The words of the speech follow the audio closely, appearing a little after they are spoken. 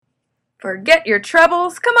Forget your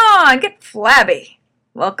troubles. Come on, get flabby.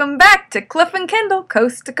 Welcome back to Cliff and Kendall,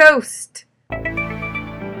 Coast to Coast.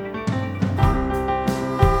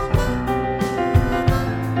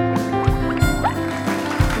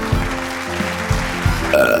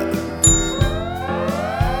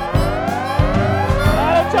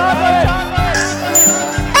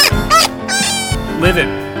 Live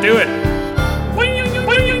it. Do it.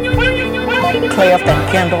 Cliff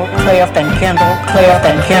and Kendall, Cliff and Kendall, Cliff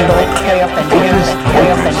and Kendall, Cliff and Kendall,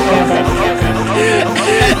 Cliff and Kendall.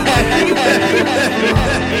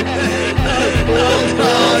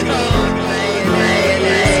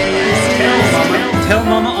 Tell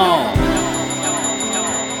Mama all.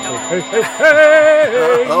 Hey, hey,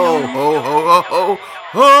 hey! Ho, ho, ho, ho,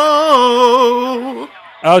 ho!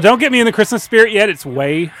 Oh, don't get me in the Christmas spirit yet. It's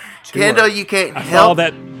way too Kendall, early. you can't I help saw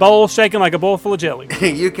that bowl shaking like a bowl full of jelly.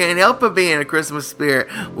 You can't help but be in a Christmas spirit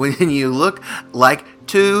when you look like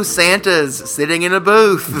two Santas sitting in a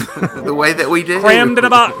booth, the way that we do. Crammed in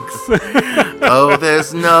a box. Oh,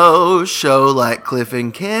 there's no show like Cliff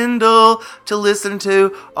and Kendall to listen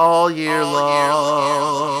to all year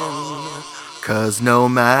long. 'Cause no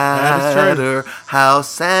matter how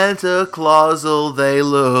Santa Clausal they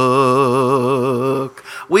look.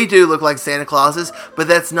 We do look like Santa Clauses, but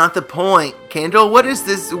that's not the point. Kendall, what is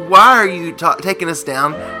this? Why are you taking us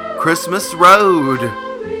down Christmas Road?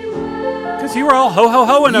 Because you were all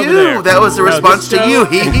ho-ho-hoing over there. That was a response to you.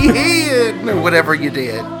 He, whatever you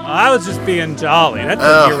did. I was just being jolly. That's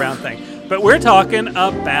a year-round thing. But we're talking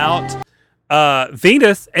about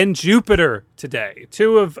Venus and Jupiter today.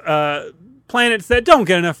 Two of planets that don't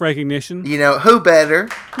get enough recognition. You know, who better?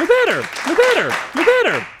 Who better? Who better? Who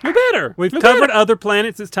better? Who better? We've covered other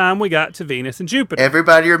planets. It's time we got to Venus and Jupiter.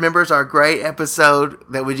 Everybody remembers our great episode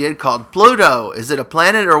that we did called Pluto. Is it a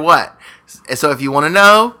planet or what? So if you want to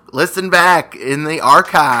know, listen back in the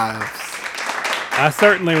archives. I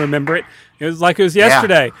certainly remember it. It was like it was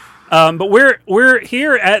yesterday. Yeah. But we're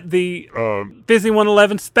here at the Busy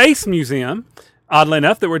 111 Space Museum. Oddly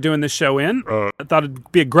enough, that we're doing this show in. I thought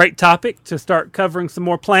it'd be a great topic to start covering some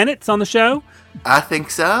more planets on the show. I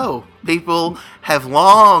think so. People have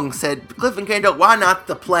long said, Cliff and Kendall, why not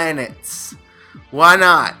the planets? Why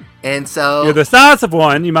not? And so... You're the size of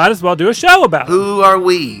one, you might as well do a show about it. Who are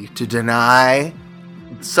we to deny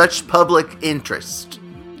such public interest?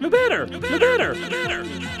 Who better? Who better? Who better?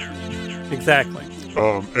 Exactly.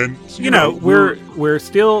 And you know, we're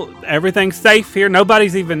still, everything's safe here.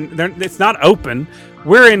 Nobody's even, it's not open.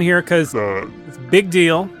 We're in here because it's a big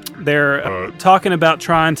deal. They're talking about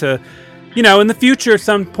trying to, you know, in the future at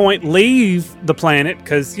some point leave the planet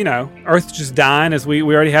because, you know, Earth's just dying, as we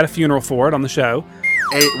already had a funeral for it on the show.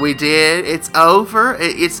 We did. It's over.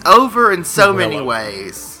 It's over in so many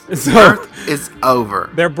ways. So, Earth is over.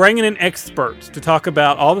 They're bringing in experts to talk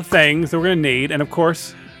about all the things that we're going to need. And of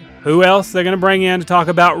course, who else they're going to bring in to talk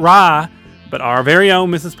about rye but our very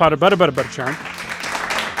own Mrs. Potter Butterchurn.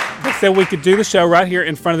 They said we could do the show right here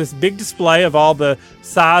in front of this big display of all the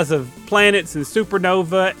size of planets and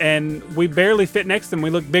supernova, and we barely fit next to them.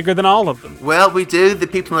 We look bigger than all of them. Well, we do. The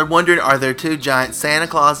people are wondering, are there two giant Santa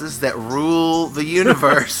Clauses that rule the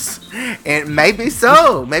universe? And maybe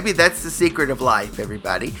so. Maybe that's the secret of life,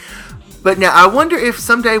 everybody. But now, I wonder if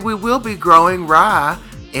someday we will be growing rye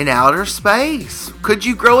in outer space. Could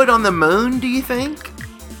you grow it on the moon, do you think?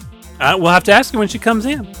 We'll have to ask her when she comes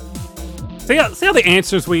in. See how the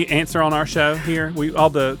answers we answer on our show here? All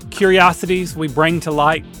the curiosities we bring to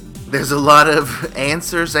light. There's a lot of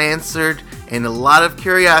answers answered and a lot of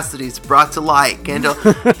curiosities brought to light, Kendall.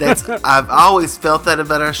 I've always felt that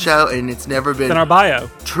about our show, and it's never been in our bio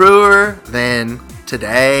truer than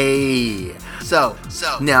today. So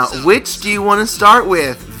now, which do you want to start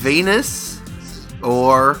with, Venus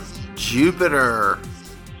or Jupiter?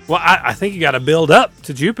 Well, I think you got to build up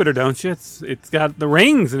to Jupiter, don't you? It's got the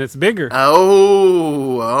rings and it's bigger.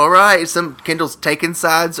 Oh, all right. Kendall's taking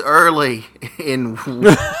sides early in.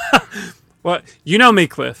 Well, you know me,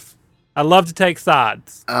 Cliff. I love to take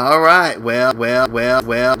sides. All right. Well.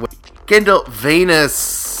 Kendall,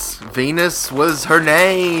 Venus. Venus was her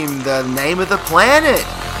name, the name of the planet.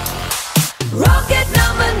 Rocket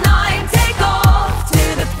number 9, take off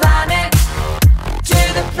to the planet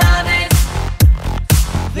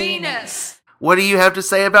Venus. What do you have to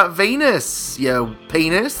say about Venus, you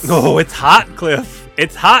penis? Oh, it's hot, Cliff.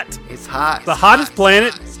 It's hot. It's hot. The hottest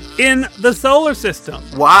planet in the solar system.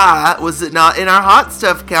 Why was it not in our hot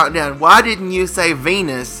stuff countdown? Why didn't you say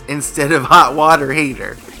Venus instead of hot water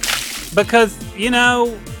heater? Because, you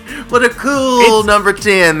know... What a cool number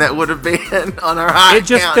 10 that would have been on our hot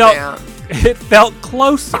countdown. It felt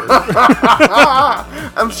closer.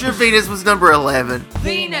 I'm sure Venus was number 11.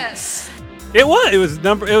 Venus. It was.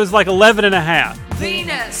 It was like 11 and a half.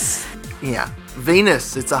 Venus. Yeah.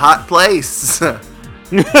 Venus, it's a hot place.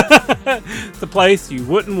 It's a place you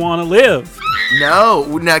wouldn't want to live.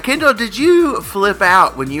 No. Now, Kendall, did you flip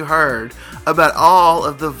out when you heard about all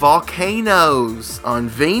of the volcanoes on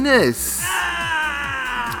Venus?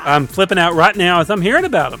 I'm flipping out right now as I'm hearing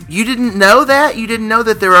about them. You didn't know that? You didn't know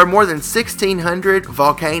that there are more than 1,600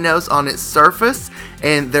 volcanoes on its surface,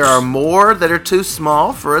 and there are more that are too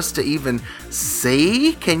small for us to even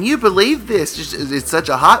see? Can you believe this? It's such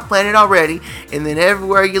a hot planet already, and then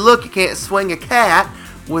everywhere you look, you can't swing a cat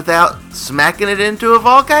without smacking it into a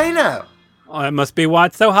volcano. Oh, that must be why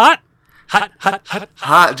it's so hot.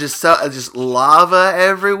 Hot. Just lava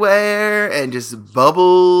everywhere, and just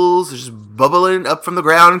bubbles, just bubbling up from the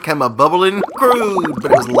ground. Came a bubbling crude, but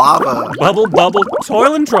it was lava. Bubble,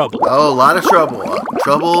 toil and trouble. Oh, a lot of trouble.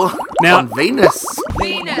 Trouble Now- on Venus.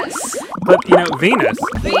 Venus. But, Venus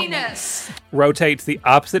Venus. rotates the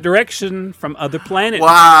opposite direction from other planets.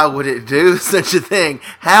 Why would it do such a thing?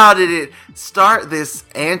 How did it start this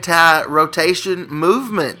anti-rotation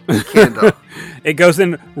movement, Kendall? It goes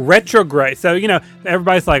in retrograde. So,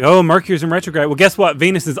 everybody's like, oh, Mercury's in retrograde. Well, guess what?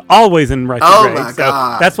 Venus is always in retrograde. Oh, my so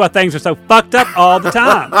God. that's why things are so fucked up all the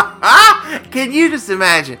time. Can you just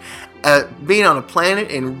imagine being on a planet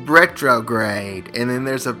in retrograde, and then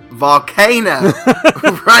there's a volcano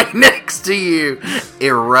right next to you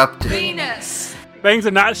erupting? Venus. Things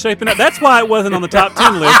are not shaping up. That's why it wasn't on the top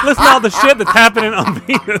 10 list. Listen to all the shit that's happening on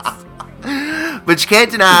Venus. But you can't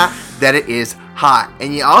deny that it is hot,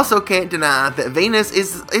 and you also can't deny that Venus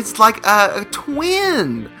it's like a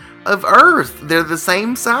twin of Earth. They're the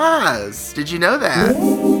same size. Did you know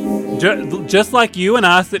that? Just like you and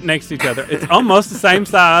I sit next to each other. It's almost the same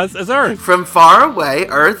size as Earth. From far away,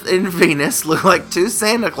 Earth and Venus look like two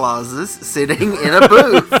Santa Clauses sitting in a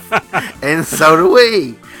booth, and so do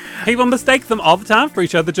we. People mistake them all the time for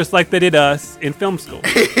each other, just like they did us in film school.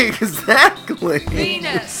 Exactly.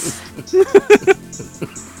 Venus.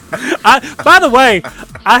 By the way,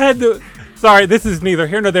 I had the... Sorry, this is neither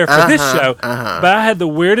here nor there for this show, but I had the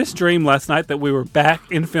weirdest dream last night that we were back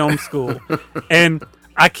in film school. And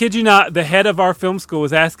I kid you not, the head of our film school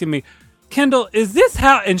was asking me, Kendall, is this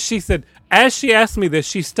how... And she said, as she asked me this,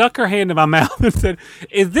 she stuck her hand in my mouth and said,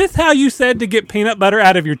 is this how you said to get peanut butter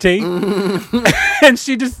out of your teeth? And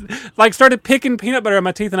she just started picking peanut butter out of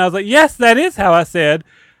my teeth, and I was like, yes, that is how I said.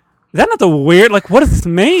 Is that not the weird... what does this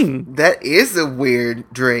mean? That is a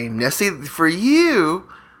weird dream. Now, see, for you,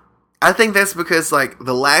 I think that's because,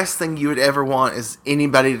 the last thing you would ever want is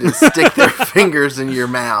anybody to stick their fingers in your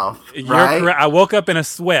mouth, You're right? correct. I woke up in a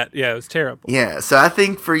sweat. Yeah, it was terrible. Yeah, so I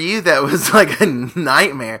think for you that was like a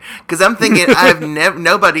nightmare. Because I'm thinking I've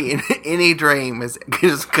nobody in any dream has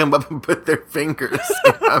just come up and put their fingers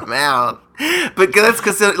in my mouth. But that's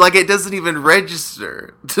because it doesn't even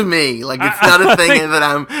register to me. It's not a thing that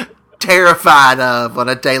I'm terrified of on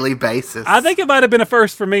a daily basis. I think it might have been a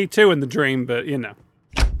first for me, too, in the dream, but,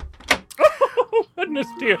 Oh, goodness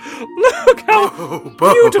dear. Look how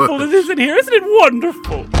beautiful it is in here. Isn't it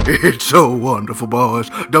wonderful? It's so wonderful, boys.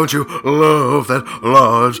 Don't you love that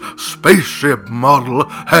large spaceship model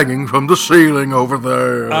hanging from the ceiling over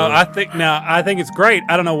there? I think it's great.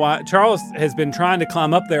 I don't know why. Charles has been trying to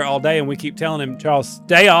climb up there all day, and we keep telling him, Charles,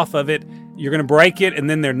 stay off of it. You're going to break it, and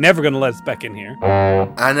then they're never going to let us back in here.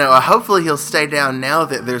 I know. Hopefully he'll stay down now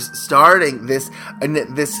that there's starting this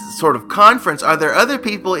sort of conference. Are there other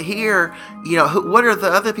people here? What are the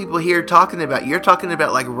other people here talking about? You're talking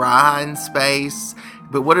about Rye in space,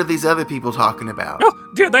 but what are these other people talking about?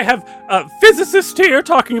 Oh, dear, they have physicists here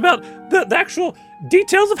talking about the actual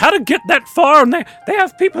details of how to get that far, and they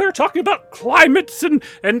have people here talking about climates and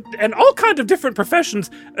all kinds of different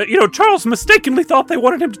professions. Charles mistakenly thought they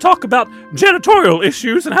wanted him to talk about janitorial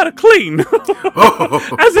issues and how to clean.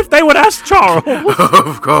 As if they would ask Charles.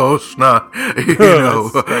 Of course not.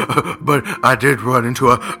 But I did run into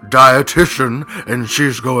a dietitian, and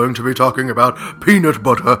she's going to be talking about peanut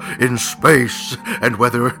butter in space and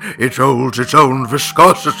whether it holds its own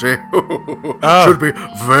viscosity. Should be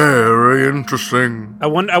very interesting. I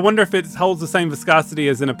wonder if it holds the same viscosity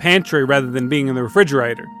as in a pantry rather than being in the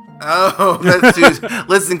refrigerator. Oh, that's too...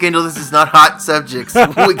 Listen, Kendall, this is not hot subjects.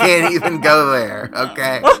 We can't even go there,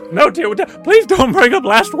 okay? Oh, no, dear. Please don't bring up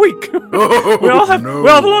last week. We all have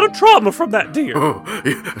a lot of trauma from that, dear.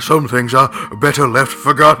 Some things are better left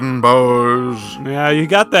forgotten, boys. Yeah, you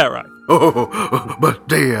got that right. Oh, but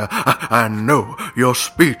dear, I know your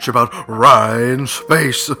speech about Rye in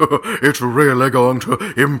space. It's really going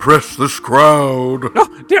to impress this crowd.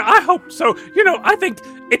 Oh, dear, I hope so. I think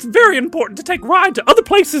it's very important to take Rye to other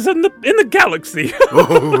places in the galaxy.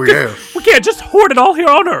 Oh, yes. We can't just hoard it all here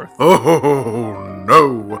on Earth. Oh,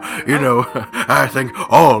 no. I think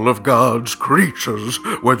all of God's creatures,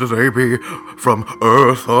 whether they be from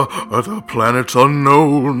Earth or other planets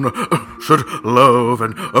unknown, should love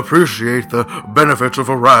and appreciate the benefits of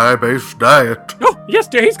a rye-based diet. Oh, yes,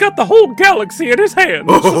 dear, he's got the whole galaxy in his hands.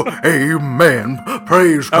 Oh, amen.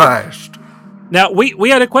 Praise Christ. Now, we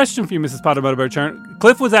had a question for you, Mrs. Potter Butterbur.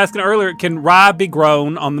 Cliff was asking earlier, can rye be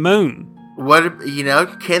grown on the moon? What,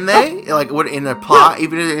 can they? Like, what, in a pot?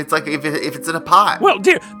 Even if it's like, if it's in a pot? Well,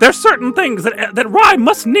 dear, there's certain things that rye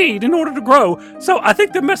must need in order to grow, so I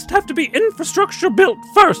think there must have to be infrastructure built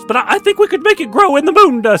first, but I think we could make it grow in the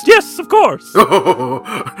moon dust. Yes, of course. Oh,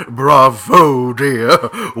 bravo, dear.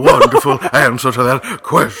 Wonderful answer to that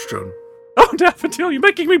question. Oh, Daffodil, you're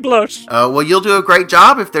making me blush. Well, you'll do a great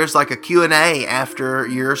job if there's like a Q&A after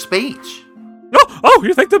your speech. Oh,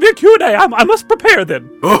 you think there'll be a Q&A? I must prepare then.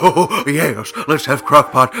 Oh, yes. Let's have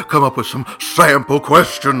Crockpot come up with some sample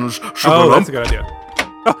questions. That's a good idea.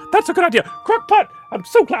 Oh, that's a good idea. Crockpot, I'm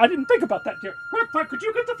so glad I didn't think about that, dear. Crockpot, could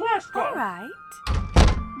you get the flashcard? All right.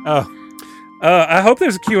 I hope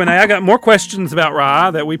there's a Q&A. I got more questions about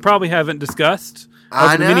rye that we probably haven't discussed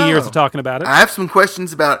over the many years of talking about it. I have some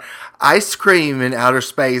questions about ice cream in outer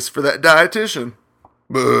space for that dietitian.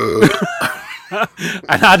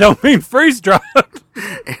 And I don't mean freeze-dried.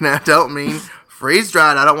 And I don't mean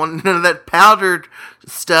freeze-dried. I don't want none of that powdered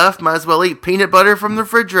stuff. Might as well eat peanut butter from the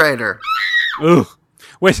refrigerator. Ooh.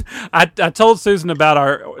 Which I told Susan about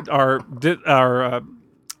our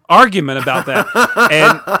argument about that,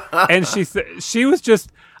 and she was just.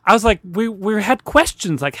 I was like, we had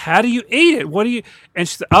questions like, how do you eat it? What do you? And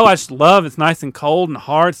she said, oh, I just love it. It's nice and cold and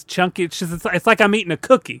hard. It's chunky. It's like I'm eating a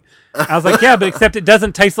cookie. I was like, yeah, but except it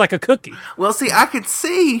doesn't taste like a cookie. Well, see, I could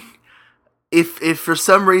see if for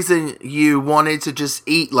some reason you wanted to just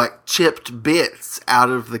eat like chipped bits out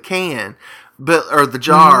of the can, or the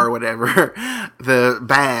jar or whatever, the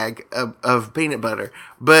bag of peanut butter,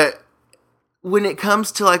 but. When it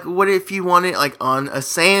comes to, like, what if you want it, like, on a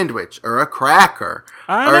sandwich or a cracker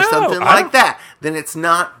or something like that, then it's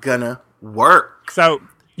not gonna work. So,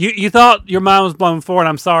 you thought your mind was blown forward.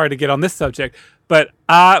 I'm sorry to get on this subject, but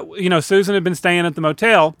Susan had been staying at the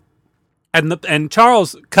motel, and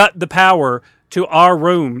Charles cut the power to our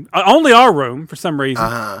room, only our room for some reason.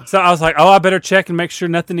 So I was like, oh, I better check and make sure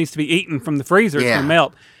nothing needs to be eaten from the freezer. It's gonna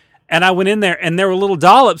melt. And I went in there, and there were little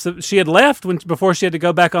dollops that she had left before she had to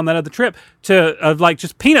go back on that other trip of like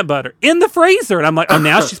just peanut butter in the freezer. And I'm like, oh,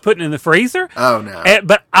 now she's putting it in the freezer? Oh, no.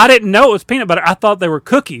 But I didn't know it was peanut butter. I thought they were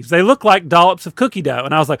cookies. They looked like dollops of cookie dough.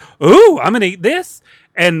 And I was like, ooh, I'm going to eat this.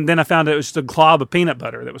 And then I found out it was just a glob of peanut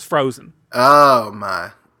butter that was frozen. Oh,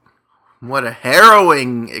 my. What a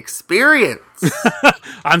harrowing experience.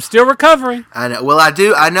 I'm still recovering. I know. Well,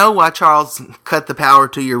 I know why Charles cut the power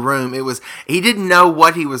to your room. He didn't know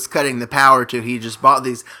what he was cutting the power to. He just bought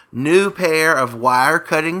these new pair of wire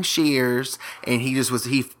cutting shears, and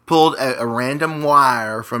he pulled a random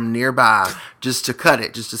wire from nearby just to cut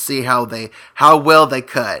it, just to see how well they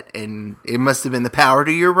cut. And it must have been the power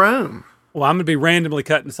to your room. Well, I'm going to be randomly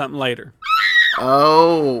cutting something later.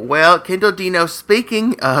 Oh, well, Kendall Dino,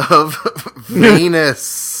 speaking of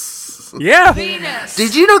Venus. Yeah. Venus.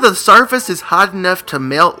 Did you know the surface is hot enough to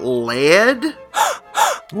melt lead?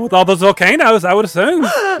 With all those volcanoes, I would assume.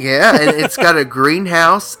 Yeah, and it's got a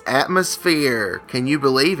greenhouse atmosphere. Can you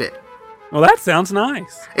believe it? Well, that sounds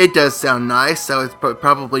nice. It does sound nice, so it's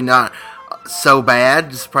probably not so bad.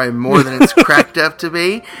 It's probably more than it's cracked up to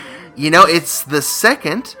be. It's the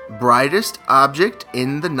second brightest object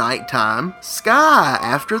in the nighttime sky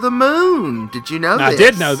after the moon. Did you know this?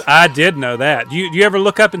 I did know that. You ever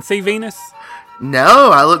look up and see Venus? No,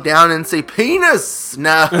 I look down and see penis.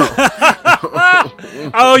 No.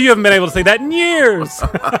 Oh, you haven't been able to see that in years.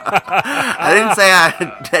 I didn't say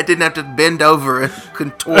I didn't have to bend over and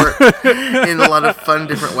contort in a lot of fun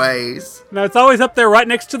different ways. No, it's always up there right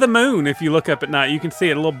next to the moon. If you look up at night, you can see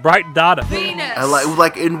it, a little bright dot of Venus.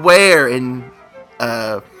 Like in where in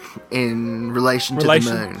relation to the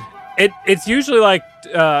moon? It's usually like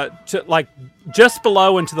just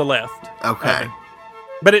below and to the left. Okay.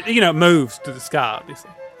 But it moves to the sky,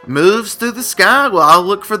 obviously. Moves through the sky? Well, I'll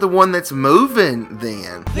look for the one that's moving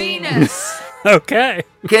then. Venus. Okay.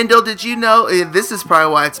 Kendall, did you know this is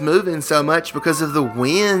probably why it's moving so much because of the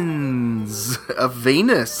winds of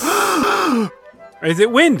Venus? Is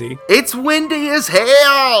it windy? It's windy as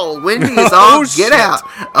hell. Windy is all shit. get out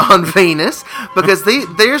on Venus because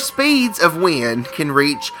their speeds of wind can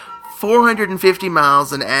reach 450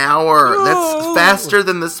 miles an hour. Whoa. That's faster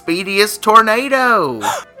than the speediest tornado.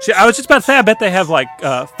 I was just about to say, I bet they have like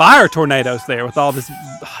fire tornadoes there with all this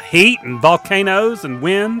heat and volcanoes and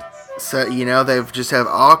wind. So, they just have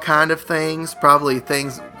all kind of things, probably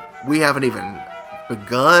things we haven't even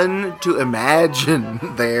begun to imagine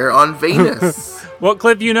there on Venus. Well,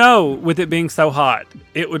 Cliff, with it being so hot,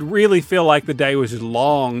 it would really feel like the day was just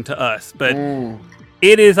long to us. But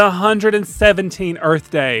it is 117 Earth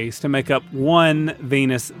days to make up one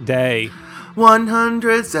Venus day.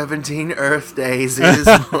 117 Earth days is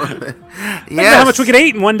more than... Think about how much we could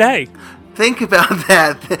eat in one day. Think about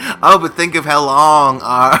that. Oh, but think of how long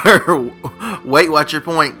our Weight Watcher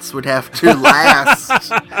points would have to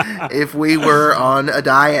last if we were on a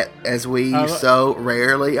diet, as we so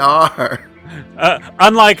rarely are.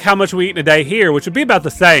 Unlike how much we eat in a day here, which would be about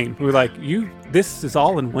the same. We're like, this is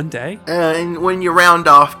all in one day? And when you round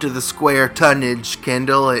off to the square tonnage,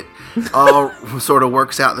 Kendall, it all sort of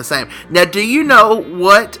works out the same. Now, do you know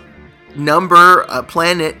what number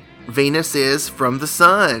planet Venus is from the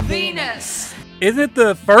sun? Venus. Is it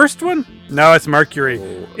the first one? No, it's Mercury.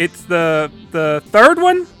 It's the third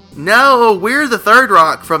one? No, we're the third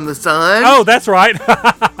rock from the sun. Oh, that's right.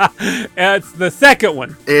 It's the second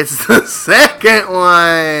one. It's the second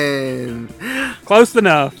one. Close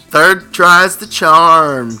enough. Third tries the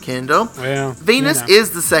charm, Kendall. Well, Venus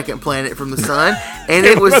is the second planet from the sun, and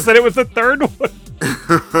it was the third one.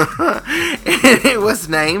 and it was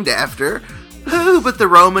named after who but the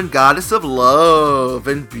Roman goddess of love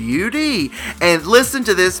and beauty. And listen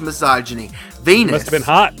to this misogyny. Venus. Must have been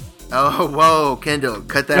hot. Oh, whoa, Kendall,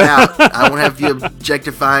 cut that out. I won't have you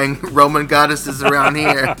objectifying Roman goddesses around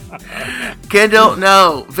here. Kendall,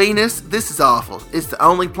 no. Venus, this is awful. It's the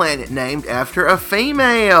only planet named after a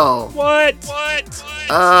female. What?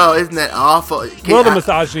 Oh, isn't that awful? Will the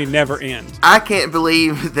misogyny never end? I can't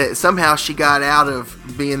believe that somehow she got out of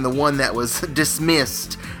being the one that was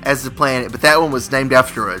dismissed as the planet, but that one was named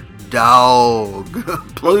after a dog.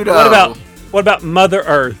 Pluto. What about Mother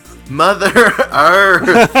Earth? Mother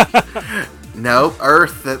Earth. Nope,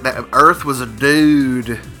 Earth. That Earth was a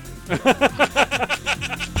dude.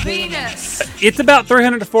 Venus. It's about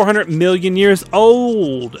 300 to 400 million years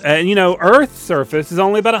old. And, Earth's surface is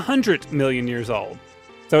only about 100 million years old.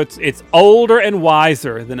 So it's older and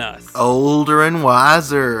wiser than us. Older and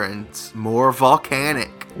wiser and more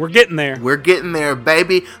volcanic. We're getting there. We're getting there,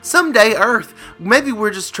 baby. Someday, Earth. Maybe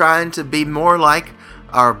we're just trying to be more like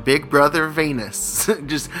our big brother Venus.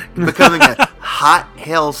 Just becoming a hot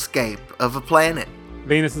hellscape of a planet.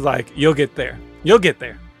 Venus is like, you'll get there. You'll get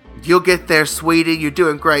there. You'll get there, sweetie. You're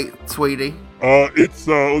doing great, sweetie. Let's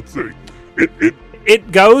see.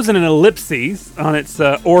 It goes in an ellipses on its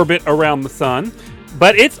orbit around the sun,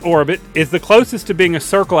 but its orbit is the closest to being a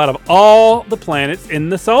circle out of all the planets in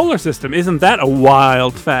the solar system. Isn't that a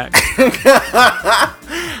wild fact?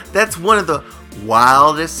 That's one of the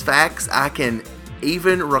wildest facts I can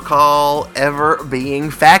even recall ever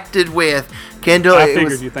being facted with. Kendall, I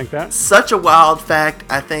figured you'd think that. Such a wild fact.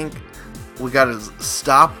 I think we got to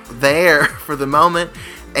stop there for the moment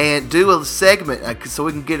and do a segment so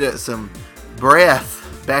we can get some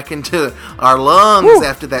breath back into our lungs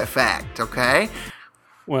after that fact, okay?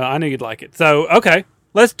 Well, I knew you'd like it. So, okay.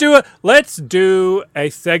 Let's do a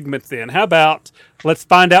segment then. How about let's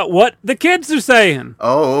find out what the kids are saying?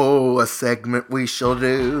 Oh, a segment we shall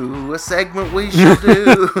do. A segment we shall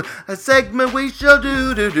do. A segment we shall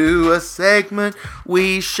do. A segment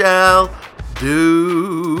we shall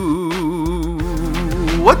do.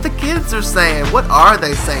 What the kids are saying. What are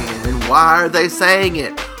they saying? And why are they saying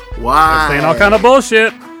it? Why? They're saying all kind of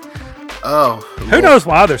bullshit. Oh. Who knows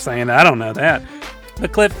why they're saying that? I don't know that.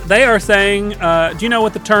 But Cliff, they are saying, do you know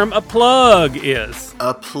what the term a plug is?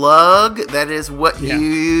 A plug? That is what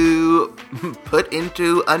you put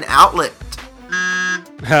into an outlet.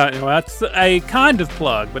 Well, that's a kind of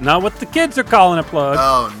plug, but not what the kids are calling a plug.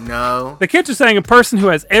 Oh, no. The kids are saying a person who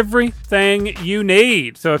has everything you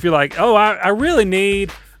need. So if you're like, oh, I really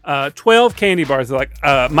need 12 candy bars, they're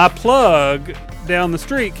like, my plug down the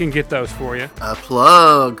street can get those for you. A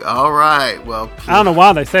plug. All right. Well, I don't know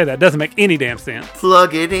why they say that. It doesn't make any damn sense.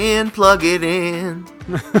 Plug it in. Plug it in.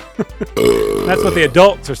 That's what the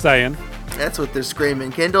adults are saying. That's what they're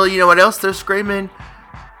screaming. Kendall, you know what else they're screaming?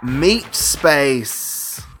 Meat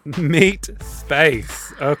space. Meat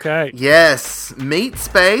space. Okay. Yes. Meat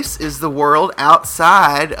space is the world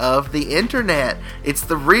outside of the internet. It's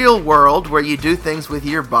the real world where you do things with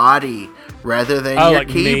your body rather than your like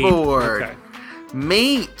keyboard. Okay.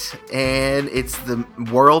 meat, and it's the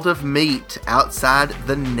world of meat outside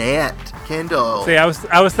the net. Kendall. See, I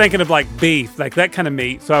was thinking of like beef, like that kind of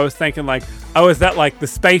meat. So I was thinking like, oh, is that like the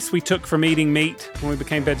space we took from eating meat when we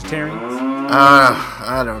became vegetarians?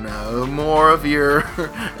 I don't know. More of your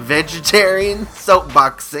vegetarian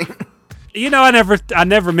soapboxing. You know, I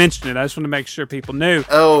never mentioned it. I just want to make sure people knew.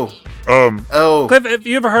 Oh. Cliff, have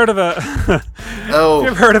you ever heard of a? Oh. You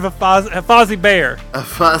ever heard of a Fozzie Bear? A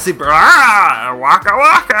fuzzy waka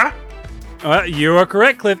waka. You are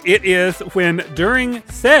correct, Cliff. It is when during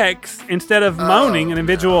sex, instead of moaning, an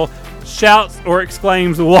individual shouts or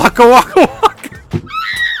exclaims "waka waka waka."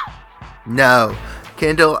 No,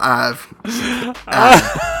 Kendall, I've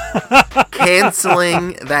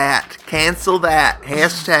canceling that. Cancel that.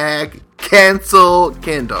 Hashtag cancel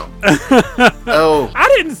Kendall. Oh, I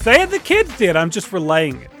didn't say it. The kids did. I'm just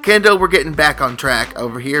relaying it. Kendall, we're getting back on track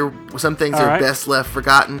over here. Some things All are right. best left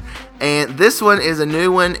forgotten. And this one is a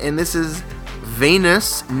new one, and this is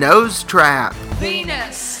Venus Nose Trap.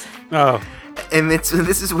 Venus. Oh, And this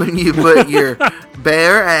is when you put your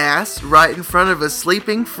bare ass right in front of a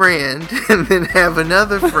sleeping friend and then have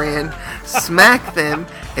another friend smack them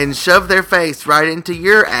and shove their face right into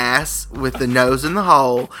your ass with the nose in the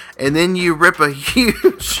hole, and then you rip a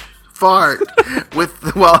huge fart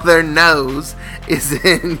while their nose is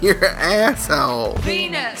in your asshole.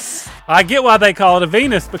 Venus. I get why they call it a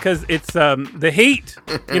Venus because it's the heat,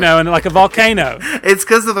 and like a volcano, It's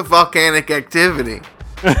because of the volcanic activity.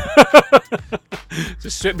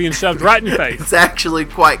 just being shoved right in your face. It's actually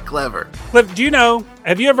quite clever. Cliff,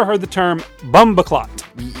 have you ever heard the term bumbaclot?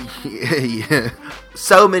 Yeah.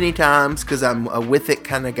 So many times because I'm a with it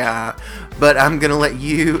kind of guy, but I'm gonna let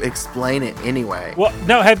you explain it anyway. Well,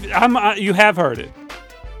 no, you have heard it.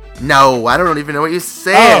 No, I don't even know what you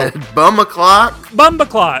said. Bum o'clock.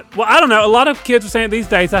 Bumbaclot. Well, I don't know. A lot of kids are saying it these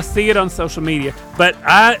days. I see it on social media. But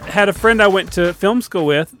I had a friend I went to film school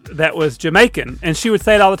with that was Jamaican, and she would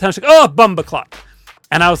say it all the time. She's like, "Oh, bumbaclot,"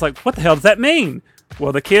 and I was like, "What the hell does that mean?"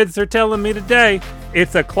 Well, the kids are telling me today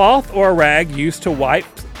it's a cloth or a rag used to wipe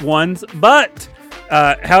one's butt.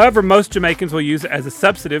 However, most Jamaicans will use it as a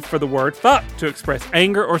substantive for the word fuck to express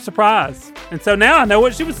anger or surprise. And so now I know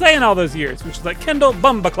what she was saying all those years, which is like, Kendall,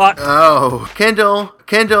 bumbaclot. Oh, Kendall,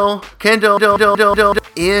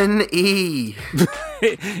 N-E.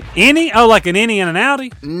 Any? Oh, like an innie and an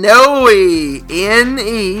outie? No-E.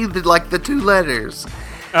 N-E, like the two letters.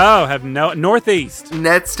 Oh, have no northeast. And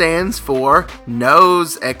that stands for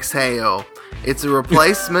nose exhale. It's a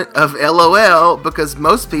replacement of LOL because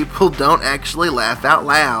most people don't actually laugh out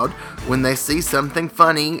loud when they see something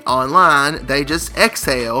funny online. They just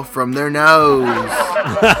exhale from their nose.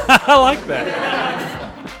 I like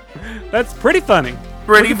that. That's pretty funny.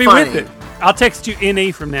 Pretty we can be funny. with it. I'll text you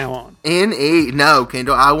NE from now on. N-E. No,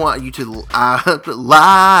 Kendall, I want you to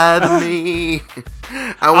lie to me.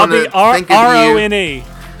 I I'll want be to think of you. RONE.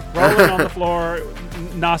 Rolling on the floor,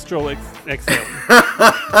 nostril exhale.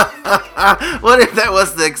 What if that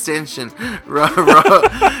was the extension? I'm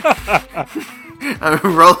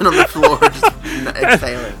rolling on the floor, just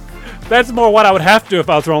exhaling. That's more what I would have to do if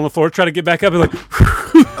I was rolling on the floor. Try to get back up and like,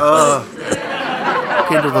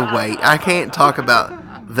 Kendall, the weight. I can't talk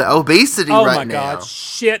about the obesity oh right my now. God,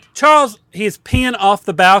 shit. Charles, he's peeing off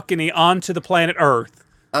the balcony onto the planet Earth.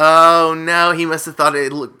 Oh no, he must have thought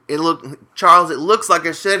it looked Charles, it looks like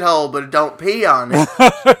a shithole, but don't pee on it.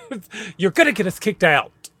 You're going to get us kicked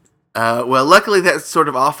out. Well, luckily that's sort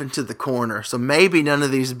of off into the corner, so maybe none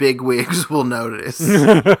of these big wigs will notice.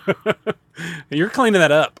 You're cleaning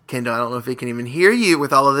that up. Kendall, I don't know if he can even hear you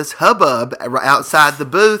with all of this hubbub outside the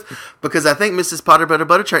booth, because I think Mrs. Potter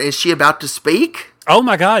Butterchart, is she about to speak? Oh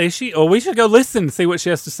my God, is she? Oh, we should go listen and see what she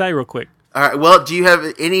has to say real quick. All right, well, do you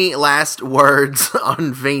have any last words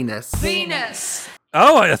on Venus? Venus.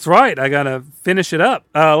 Oh, that's right. I got to finish it up.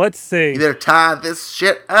 Let's see. You better tie this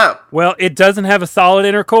shit up. Well, it doesn't have a solid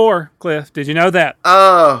inner core, Cliff. Did you know that?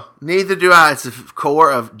 Oh, neither do I. It's a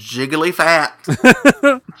core of jiggly fat.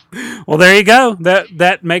 Well, there you go.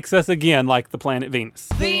 That makes us again like the planet Venus.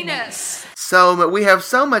 Venus. So we have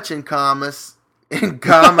so much in common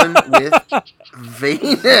with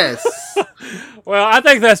Venus. Well, I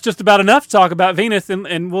think that's just about enough to talk about Venus,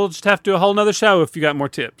 and we'll just have to do a whole nother show if you got more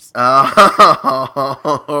tips.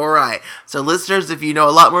 Oh, all right. So listeners, if you know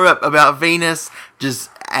a lot more about Venus, just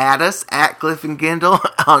add us at Cliff and Kendall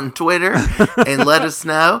on Twitter and let us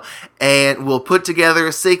know. And we'll put together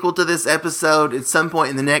a sequel to this episode at some point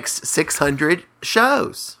in the next 600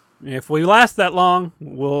 shows. If we last that long,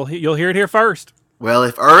 you'll hear it here first. Well,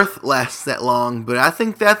 if Earth lasts that long, but I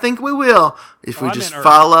think we will if we I just meant Earth.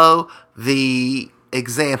 follow the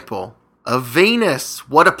example of Venus.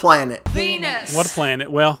 What a planet. Venus. What a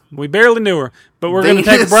planet. Well, we barely knew her, but we're going to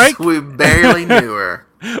take a Venus, break. We barely knew her.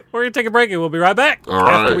 We're going to take a break, and we'll be right back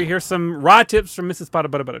after we hear some rye tips from Mrs. Potter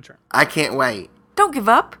Butter Butter Churn. I can't wait. Don't give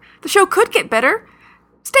up. The show could get better.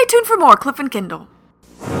 Stay tuned for more Cliff and Kindle.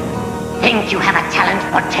 Think you have a talent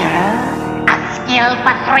for terror? A skill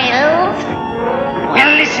for thrills?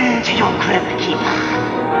 Well, listen to your Crib Keeper.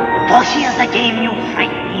 For here's a game you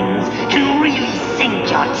frightenings can really sink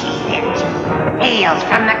your teeth into. Hails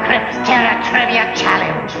from the Crypt's Terror Trivia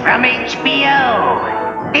Challenge from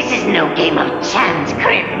HBO. This is no game of chance,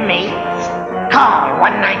 Crypt mates. Call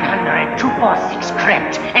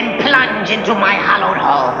 1-900-246-CRYPT and plunge into my hallowed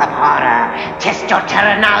halls of horror. Test your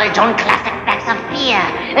terror knowledge on classic facts of fear,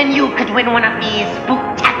 and you could win one of these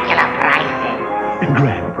spectacular prizes.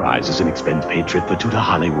 Grand prize is an expense-paid trip for two to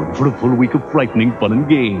Hollywood for a full week of frightening fun and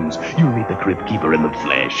games. You'll meet the Crypt Keeper in the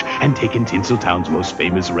flesh and take in Tinseltown's most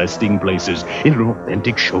famous resting places in an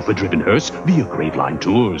authentic chauffeur-driven hearse via Great Line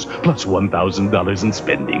Tours, plus $1,000 in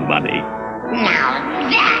spending money. Now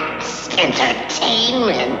that's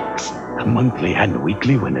entertainment. Monthly and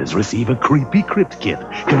weekly winners receive a creepy Crypt kit,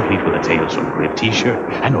 complete with a Tales from Crypt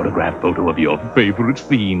t-shirt, an autographed photo of your favorite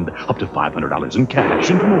fiend, up to $500 in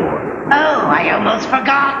cash, and more. Oh, I almost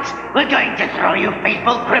forgot. We're going to throw you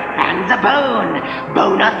faithful Crypt fans a bone.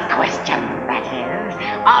 Bonus question, that is.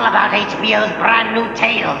 All about HBO's brand new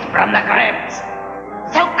Tales from the Crypt.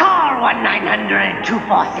 So call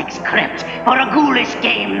 1-900-246-CRYPT for a ghoulish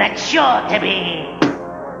game that's sure to be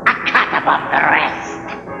a cut above the rest.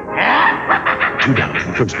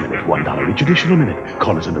 $2 first minute, $1 each additional minute.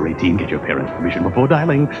 Call us under 18, get your parents' permission before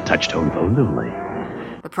dialing. Touch-tone phones only.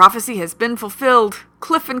 The prophecy has been fulfilled.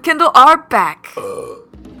 Cliff and Kindle are back.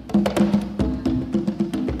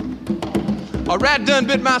 A rat done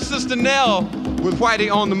bit my sister Nell with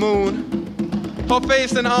Whitey on the moon. Her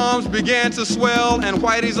face and arms began to swell, and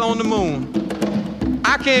Whitey's on the moon.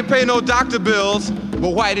 I can't pay no doctor bills,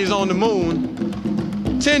 but Whitey's on the moon.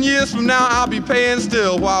 10 years from now, I'll be paying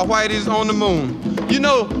still while Whitey's on the moon. You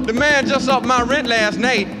know, the man just upped my rent last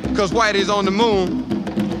night, cause Whitey's on the moon.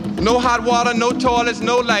 No hot water, no toilets,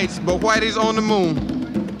 no lights, but Whitey's on the moon.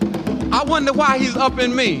 I wonder why he's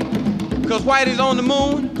upping me, cause Whitey's on the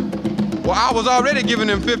moon? Well, I was already giving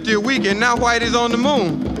him $50 a week, and now Whitey's on the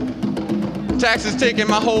moon. Taxes taking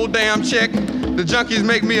my whole damn check. The junkies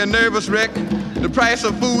make me a nervous wreck. The price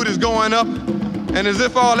of food is going up. And as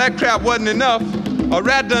if all that crap wasn't enough, a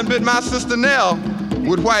rat done bit my sister Nell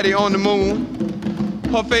with Whitey on the moon.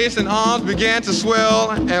 Her face and arms began to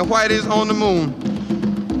swell, and Whitey's on the moon.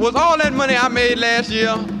 Was all that money I made last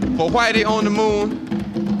year for Whitey on the moon?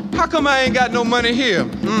 How come I ain't got no money here?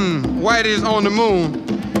 Whitey's on the moon.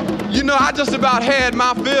 You know, I just about had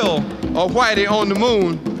my fill of Whitey on the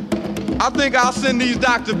moon. I think I'll send these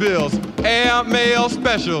doctor bills, air mail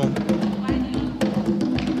special.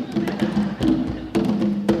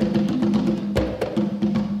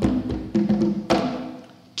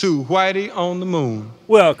 To Whitey on the moon.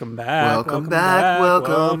 Welcome back. Welcome back.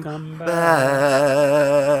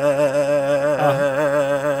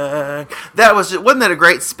 Wasn't that a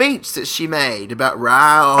great speech that she made about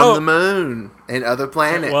Rye on the moon and other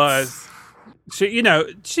planets? It was.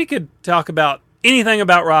 She could talk about anything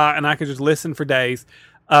about Rye, and I could just listen for days.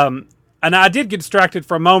 And I did get distracted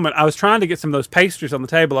for a moment. I was trying to get some of those pastries on the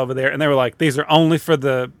table over there, and they were like, "These are only for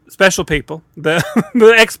the special people, the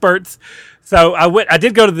experts." So I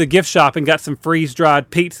did go to the gift shop and got some freeze-dried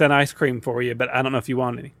pizza and ice cream for you, but I don't know if you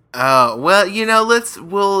want any. Oh, well,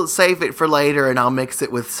 we'll save it for later, and I'll mix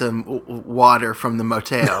it with some water from the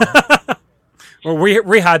motel. Or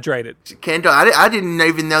rehydrate it. Kendall, I didn't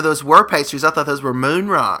even know those were pastries. I thought those were moon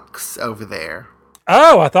rocks over there.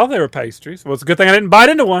 Oh, I thought they were pastries. Well, it's a good thing I didn't bite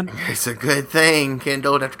into one. It's a good thing,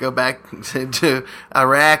 Kendall. I'd have to go back to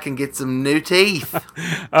Iraq and get some new teeth.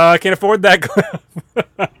 I can't afford that.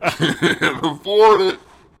 Afford it.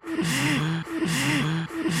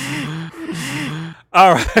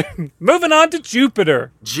 All right, moving on to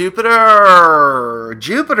Jupiter. Jupiter.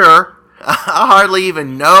 I hardly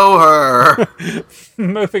even know her.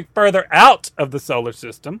 Moving further out of the solar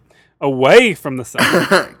system, away from the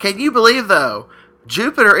sun. Can you believe, though?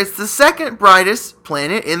 Jupiter is the second brightest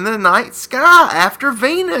planet in the night sky after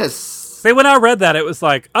Venus. See, when I read that, it was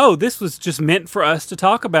like, oh, this was just meant for us to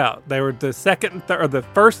talk about. They were the the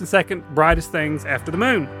first and second brightest things after the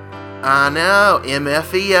moon. I know,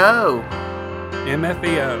 MFEO.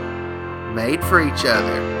 MFEO. Made for each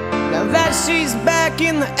other. Now that she's back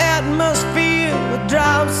in the atmosphere with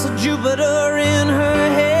drops of Jupiter in her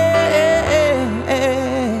head.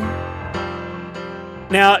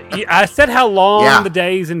 Now, I said how long the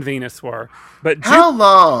days in Venus were. But how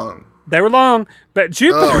long? They were long, but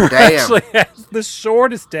Jupiter damn. actually has the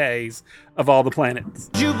shortest days of all the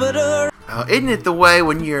planets. Jupiter. Oh, isn't it the way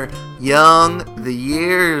when you're young, the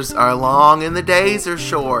years are long and the days are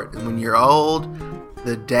short, and when you're old,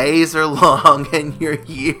 the days are long and your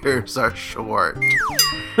years are short.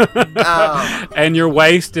 Oh. And your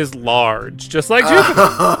waist is large, just like Jupiter.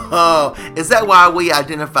 Oh, is that why we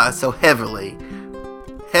identify so heavily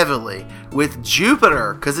with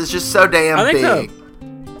Jupiter? Because it's just so damn I think big. so.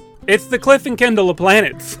 It's the Cliff and Kendall of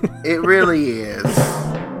planets. It really is.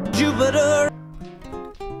 Jupiter.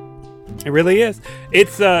 It really is. It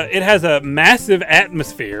has a massive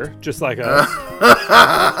atmosphere, just like us.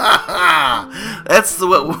 That's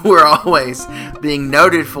what we're always being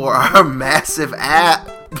noted for, our massive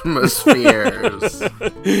atmospheres.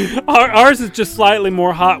 Ours is just slightly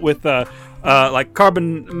more hot with like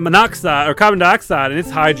carbon monoxide or carbon dioxide, and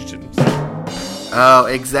it's hydrogen. Oh,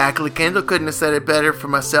 exactly. Kendall couldn't have said it better for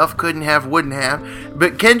myself. Couldn't have, wouldn't have.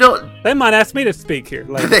 But Kendall... They might ask me to speak here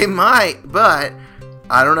later. They might, but...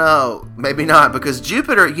 I don't know. Maybe not, because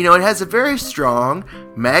Jupiter, it has a very strong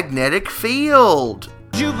magnetic field.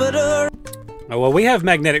 Jupiter. Oh, well, we have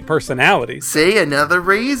magnetic personalities. See, another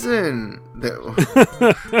reason.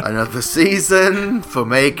 Another season for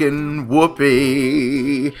making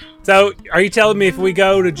whoopee. So, are you telling me if we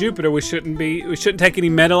go to Jupiter, we shouldn't take any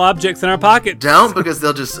metal objects in our pockets? Don't, because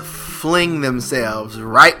they'll just fling themselves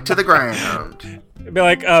right to the ground. It'd be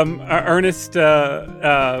like Ernest,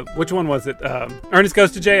 which one was it? Ernest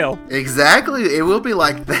Goes to Jail. Exactly. It will be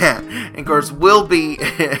like that. And of course, we'll be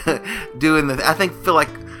doing feel like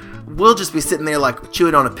we'll just be sitting there like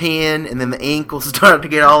chewing on a pen, and then the ink will start to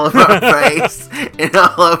get all over our face and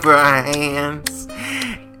all over our hands.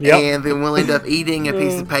 Yep. And then we'll end up eating a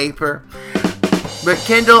piece of paper. But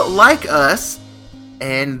Kendall, like us,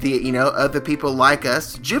 and the other people like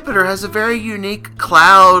us, Jupiter has a very unique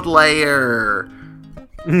cloud layer.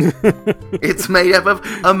 It's made up of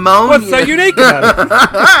ammonia. What's so unique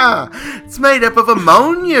about it? It's made up of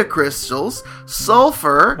ammonia crystals,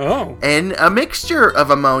 sulfur, and a mixture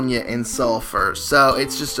of ammonia and sulfur. So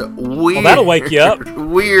it's just a weird, well, that'll wake you up.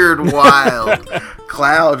 Weird, wild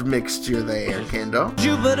cloud mixture there, Kendall.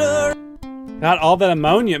 Jupiter. Not all that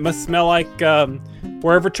ammonia. It must smell like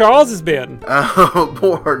wherever Charles has been. Oh,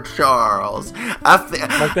 poor Charles.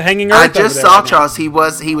 Like the hanging earth. I just saw Charles. He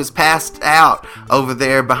was passed out over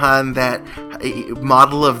there behind that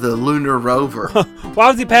model of the lunar rover. Why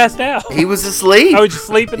was he passed out? He was asleep. Oh, he was just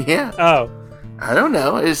sleeping? Yeah. Oh. I don't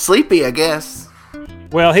know. It's sleepy, I guess.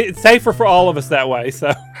 Well, it's safer for all of us that way,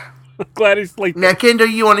 so I'm glad he's sleeping. Now, Kendall,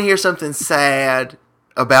 you want to hear something sad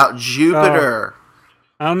about Jupiter?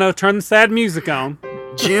 I don't know. Turn the sad music on.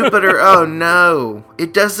 Jupiter, oh no.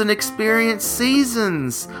 It doesn't experience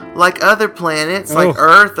seasons like other planets like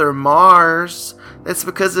Earth or Mars. That's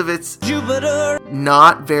because of its Jupiter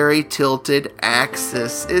not very tilted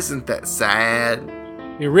axis. Isn't that sad?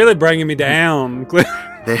 You're really bringing me down.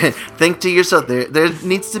 Think to yourself, there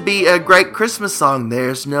needs to be a great Christmas song.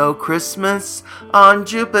 There's no Christmas on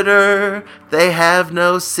Jupiter. They have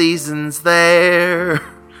no seasons there.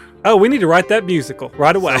 Oh, we need to write that musical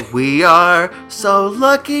right away. So we are so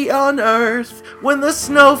lucky on Earth when the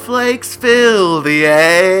snowflakes fill the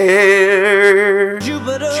air.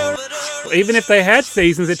 Jupiter. Well, even if they had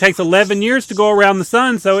seasons, it takes 11 years to go around the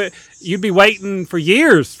sun, so you'd be waiting for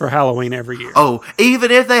years for Halloween every year. Oh,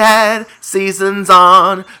 even if they had seasons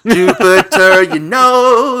on Jupiter,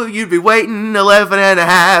 you'd be waiting 11 and a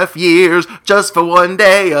half years just for one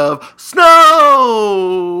day of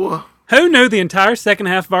snow. Who knew the entire second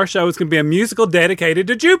half of our show was going to be a musical dedicated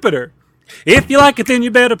to Jupiter? If you like it, then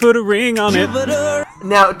you better put a ring on Jupiter. it.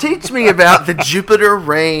 Now, teach me about the Jupiter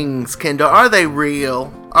rings, Kendall. Are they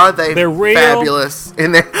real? Are they're real. Fabulous?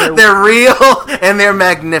 And they're real and they're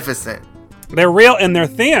magnificent. They're real and they're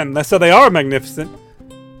thin, so they are magnificent.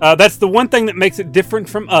 That's the one thing that makes it different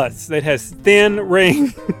from us. It has thin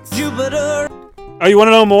rings. Jupiter. Oh, you want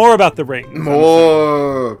to know more about the rings?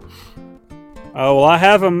 More. Oh, well, I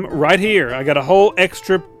have them right here. I got a whole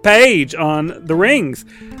extra page on the rings.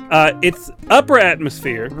 It's upper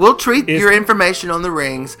atmosphere. We'll treat your information on the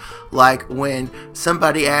rings like when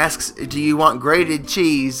somebody asks, do you want grated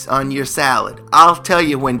cheese on your salad? I'll tell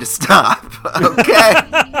you when to stop, okay?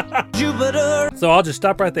 Jupiter. So I'll just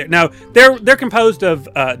stop right there. Now, they're composed of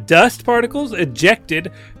dust particles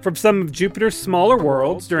ejected from some of Jupiter's smaller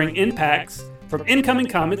worlds during impacts from incoming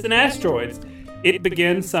comets and asteroids. It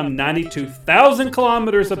begins some 92,000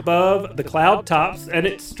 kilometers above the cloud tops, and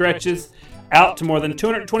it stretches out to more than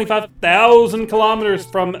 225,000 kilometers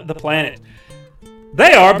from the planet.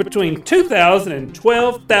 They are between 2,000 and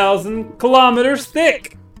 12,000 kilometers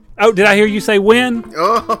thick. Oh, did I hear you say when?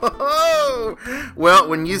 Oh, well,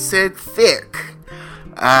 when you said thick,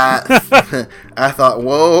 I thought,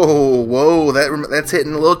 whoa, that's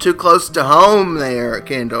hitting a little too close to home there,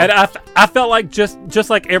 Kendall. And I felt like just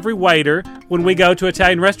like every waiter when we go to an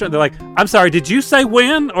Italian restaurant, they're like, I'm sorry, did you say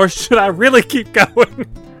when, or should I really keep going?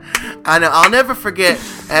 I know. I'll never forget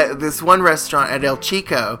at this one restaurant at El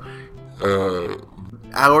Chico.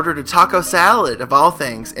 I ordered a taco salad, of all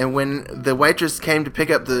things, and when the waitress came to pick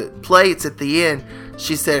up the plates at the end,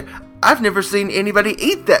 she said, I've never seen anybody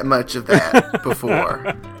eat that much of that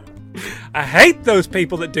before. I hate those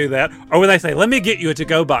people that do that. Or when they say, let me get you a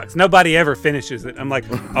to-go box. Nobody ever finishes it. I'm like,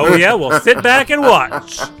 oh yeah, well, sit back and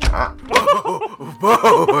watch.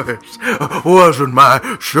 Boys, wasn't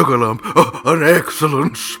my sugar lump an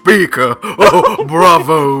excellent speaker? Oh,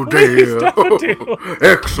 bravo, dear.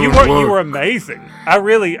 Excellent work. You were amazing. I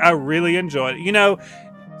really enjoyed it. You know,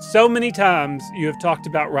 so many times you have talked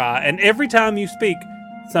about Rye, and every time you speak,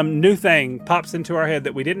 some new thing pops into our head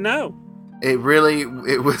that we didn't know. It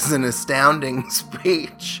was an astounding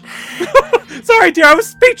speech. Sorry, dear, I was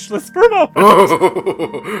speechless for a moment.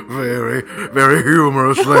 Oh, very, very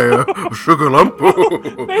humorous there, sugar lump.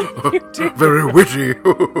 Very witty.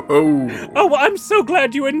 Oh, well, I'm so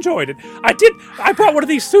glad you enjoyed it. I brought one of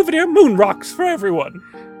these souvenir moon rocks for everyone.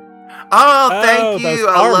 Oh, thank you.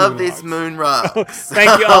 I love these moon rocks.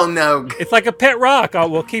 Thank you. Oh, no. It's like a pet rock.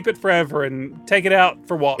 We'll keep it forever and take it out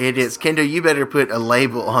for walks. It is. Kendall, you better put a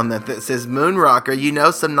label on that says moon rocker. You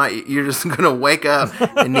know some night you're just going to wake up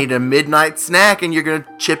and need a midnight snack and you're going to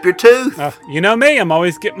chip your tooth. You know me. I'm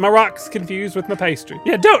always getting my rocks confused with my pastry.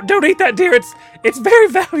 Yeah, don't eat that, dear. It's very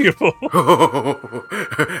valuable.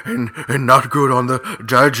 and not good on the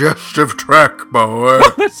digestive tract, boy.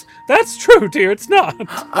 That's true, dear. It's not.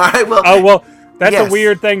 All right, well. Oh, well, that's a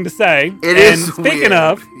weird thing to say. It is speaking weird.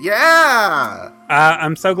 of. Yeah.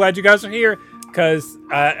 I'm so glad you guys are here because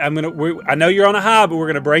I know you're on a high, but we're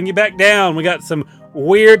going to bring you back down. We got some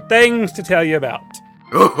weird things to tell you about.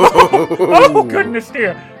 Oh, goodness,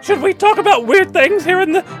 dear. Should we talk about weird things here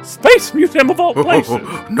in the Space Museum of all places?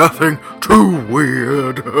 Nothing too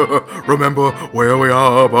weird. Remember where we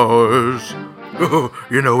are, boys.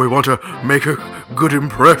 You know, we want to make a good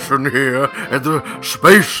impression here at the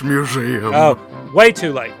Space Museum. Oh, way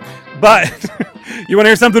too late. But, you want to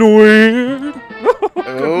hear something weird?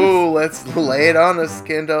 Oh, let's lay it on us,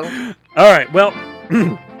 Kendall. All right, well,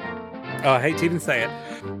 I hate to even say it.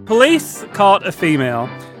 Police caught a female,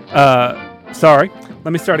 let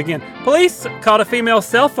me start again. Police caught a female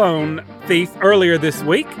cell phone thief earlier this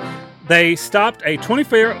week. They stopped a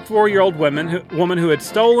 24-year-old woman who had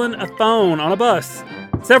stolen a phone on a bus.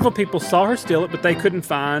 Several people saw her steal it, but they couldn't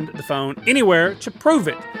find the phone anywhere to prove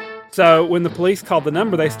it. So when the police called the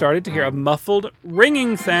number, they started to hear a muffled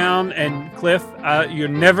ringing sound. And Cliff, you're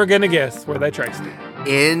never going to guess where they traced it.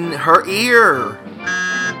 In her ear.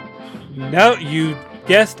 No, you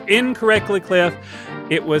guessed incorrectly, Cliff.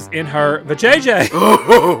 It was in her vajayjay.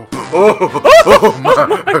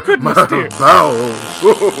 My goodness, dear. Bowels.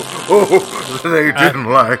 They didn't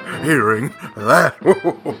like hearing that.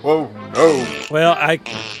 Oh, no. Well,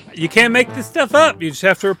 you can't make this stuff up. You just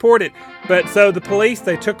have to report it. But so the police,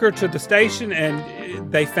 they took her to the station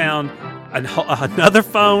and they found another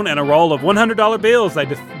phone and a roll of $100 bills. They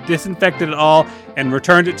disinfected it all and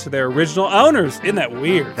returned it to their original owners. Isn't that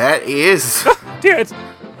weird? That is. Dear,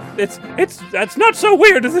 it's not so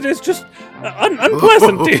weird as it is just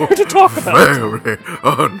unpleasant, dear, to talk about. Very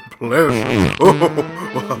unpleasant.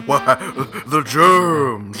 Why, the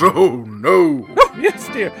germs. Oh, no. Oh, yes,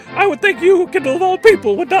 dear. I would think you, Kendall, of all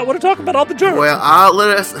people, would not want to talk about all the germs. Well,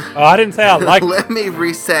 I didn't say I like Let me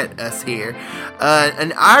reset us here.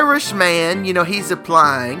 An Irish man, he's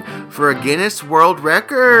applying for a Guinness World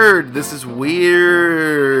Record. This is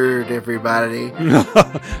weird, everybody.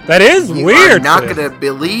 That is you weird. You're not going to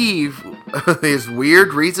believe his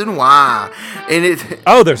weird reason why. And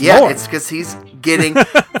there's more. It's because he's getting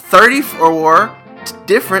 34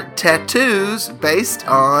 different tattoos based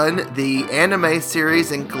on the anime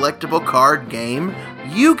series and collectible card game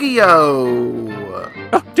Yu-Gi-Oh!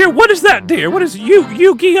 Oh, dear, what is that, dear? What is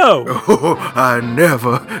Yu-Gi-Oh? Oh, I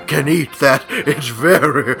never can eat that. It's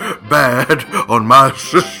very bad on my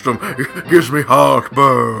system. It gives me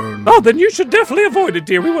heartburn. Oh, then you should definitely avoid it,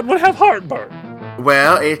 dear. We wouldn't want to have heartburn.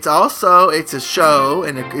 Well, it's a show,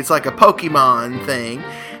 and it's like a Pokemon thing.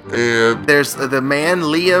 There's the man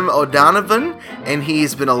Liam O'Donovan, and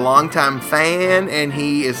he's been a longtime fan, and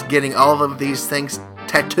he is getting all of these things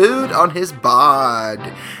tattooed on his bod.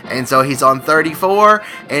 And so he's on 34,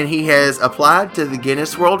 and he has applied to the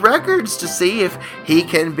Guinness World Records to see if he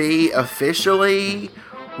can be officially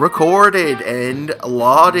recorded and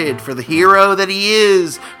lauded for the hero that he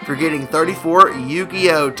is for getting 34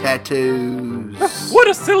 Yu-Gi-Oh tattoos. What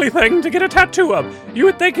a silly thing to get a tattoo of. You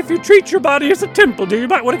would think if you treat your body as a temple, dear, you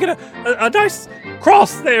might want to get a nice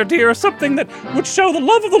cross there, dear, or something that would show the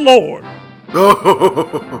love of the Lord.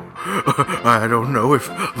 Oh, I don't know if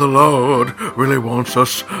the Lord really wants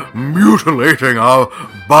us mutilating our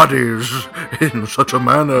bodies in such a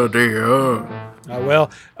manner, dear.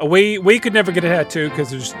 Well, we could never get a tattoo because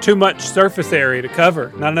there's too much surface area to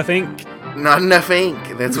cover. Not enough ink. Not enough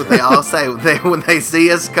ink. That's what they all say when they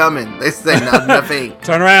see us coming. They say not enough ink.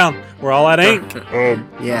 Turn around. We're all out of ink.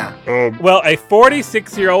 Yeah. Well, a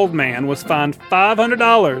 46-year-old man was fined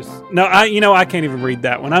 $500. No, I can't even read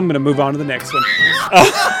that one. I'm going to move on to the next one.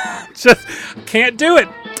 Just can't do it.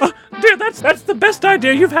 Dude, that's the best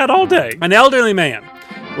idea you've had all day. An elderly man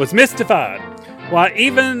was mystified why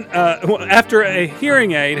even after a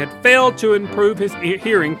hearing aid had failed to improve his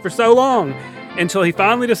hearing for so long, until he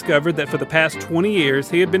finally discovered that for the past 20 years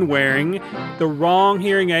he had been wearing the wrong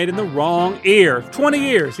hearing aid in the wrong ear. 20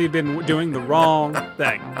 years he'd been doing the wrong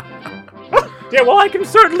thing. Yeah, well, I can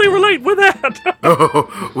certainly relate with that.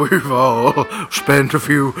 Oh, we've all spent a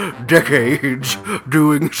few decades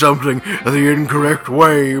doing something the incorrect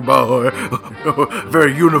way, boy.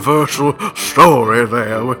 Very universal story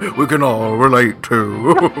there we can all relate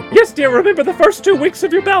to. Yes, dear, remember the first 2 weeks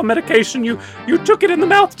of your bowel medication, you took it in the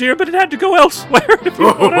mouth, dear, but it had to go elsewhere, if you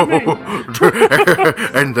know what I mean.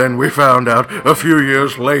 And then we found out a few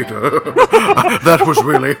years later that was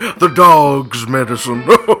really the dog's medicine.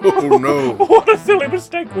 Oh, no. What a silly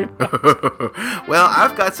mistake we made. Well,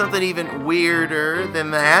 I've got something even weirder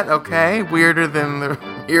than that, okay? Weirder than the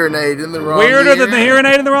hearing aid in the wrong ear. Weirder than the hearing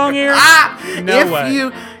aid in the wrong ear? No way. If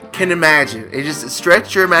you can imagine, it just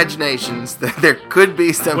stretch your imaginations that there could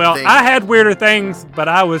be something. Well, I had weirder things, but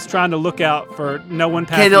I was trying to look out for no one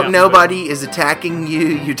passing Kendall, out. nobody is attacking you.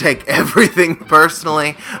 You take everything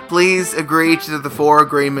personally. Please agree to the 4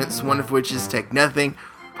 agreements, one of which is take nothing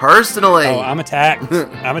personally. Oh, I'm attacked.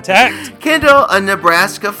 I'm attacked. Kendall, a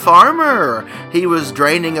Nebraska farmer. He was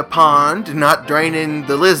draining a pond, not draining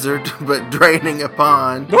the lizard, but draining a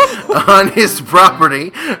pond on his property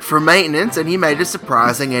for maintenance, and he made a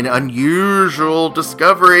surprising and unusual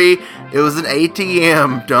discovery. It was an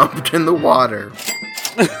ATM dumped in the water.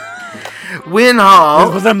 Win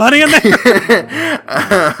Hall. Was there money in there?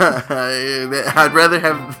 I'd rather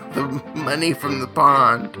have the money from the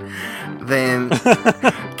pond than...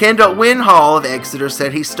 Kendall Win Hall of Exeter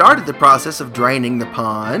said he started the process of draining the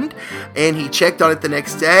pond, and he checked on it the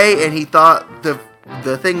next day, and he thought the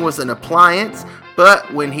thing was an appliance,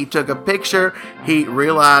 but when he took a picture, he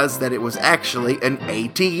realized that it was actually an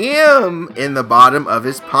ATM in the bottom of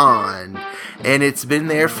his pond. And it's been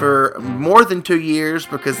there for more than 2 years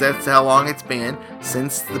because that's how long it's been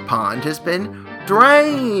since the pond has been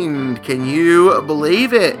drained. Can you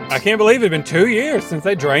believe it? I can't believe it. It's been 2 years since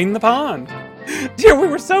they drained the pond. Dear, we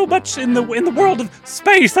were so much in the world of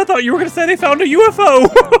space. I thought you were going to say they found a UFO.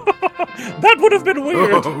 That would have been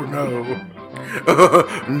weird. Oh, no.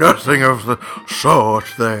 Nothing of the sort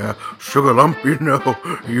there, Sugar Lump,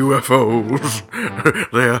 UFOs.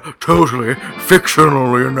 They're totally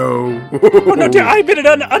fictional, Oh, no, dear, I meant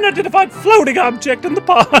an unidentified floating object in the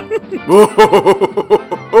pond.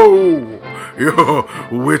 Your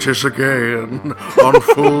wit is again on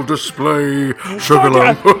full display, Sugar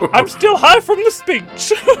Lump. I'm still high from the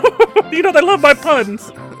speech. They love my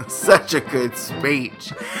puns. Such a good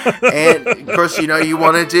speech. And of course, you don't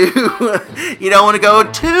want to go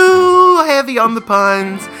too heavy on the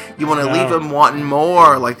puns. You want to leave them wanting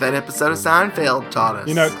more, like that episode of Seinfeld taught us.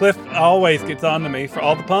 Cliff always gets on to me for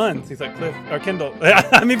all the puns. He's like, Cliff, or Kendall.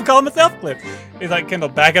 I'm even calling myself Cliff. He's like, Kendall,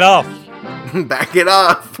 back it off. Back it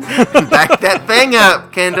off. Back that thing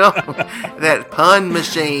up, Kendall. That pun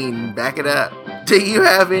machine. Back it up. Do you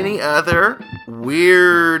have any other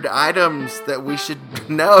weird items that we should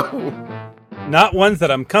know? Not ones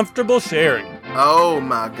that I'm comfortable sharing. Oh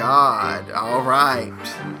my God. All right.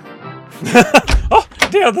 Oh,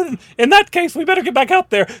 dear. In that case, we better get back out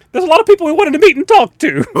there. There's a lot of people we wanted to meet and talk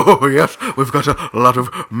to. Oh, yes. We've got a lot of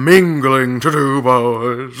mingling to do,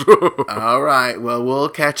 boys. All right. Well, we'll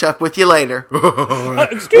catch up with you later.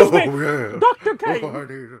 Excuse me. Yeah. Dr. K.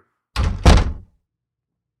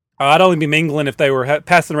 I'd only be mingling if they were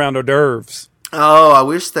passing around hors d'oeuvres. Oh, I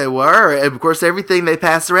wish they were. Of course, everything they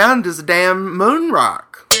pass around is a damn moon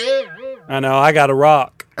rock. I know. I got a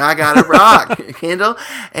rock. I got a rock, Kendall.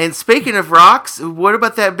 And speaking of rocks, what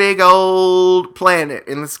about that big old planet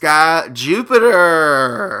in the sky,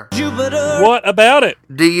 Jupiter? What about it?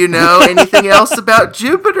 Do you know anything else about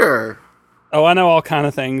Jupiter? Oh, I know all kind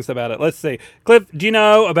of things about it. Let's see. Cliff, do you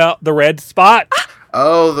know about the red spot?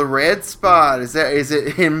 Oh, the red spot. Is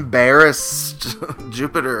it embarrassed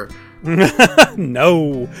Jupiter?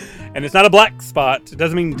 No. And it's not a black spot. It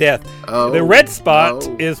doesn't mean death. Oh, the red spot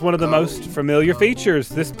is one of the most familiar features.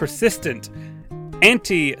 This persistent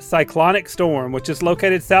anticyclonic storm, which is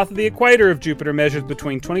located south of the equator of Jupiter, measures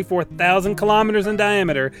between 24,000 kilometers in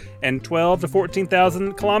diameter and 12 to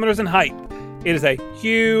 14,000 kilometers in height. It is a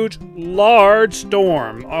huge, large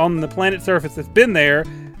storm on the planet's surface that's been there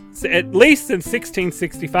at least since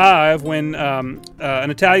 1665, when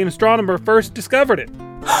an Italian astronomer first discovered it.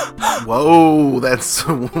 Whoa, that's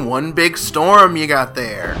one big storm you got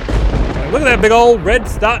there. Look at that big old red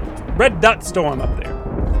dot storm up there.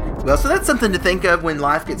 Well, so that's something to think of when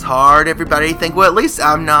life gets hard. Everybody think, well, at least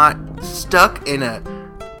I'm not stuck in a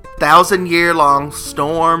 1,000-year-long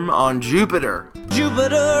storm on Jupiter.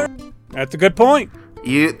 Jupiter. That's a good point.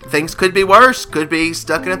 Things could be worse. Could be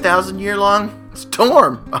stuck in a 1,000-year-long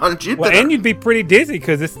storm on Jupiter. Well, and you'd be pretty dizzy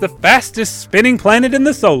because it's the fastest spinning planet in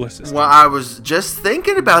the solar system. Well, I was just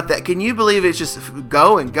thinking about that. Can you believe it's just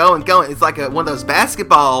going? It's like one of those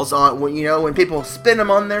basketballs when people spin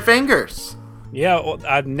them on their fingers. Yeah, well,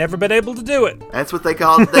 I've never been able to do it. That's what they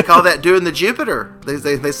call that doing the Jupiter.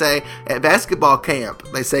 They say at basketball camp.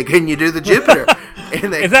 They say, "Can you do the Jupiter?"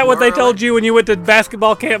 And is that what they told you when you went to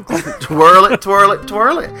basketball camp? Twirl it, twirl it,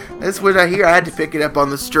 twirle it. That's what I hear. I had to pick it up on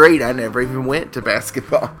the street. I never even went to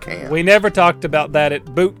basketball camp. We never talked about that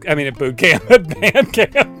at boot camp, at band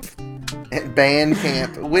camp. At band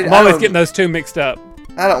camp. I'm always getting those two mixed up.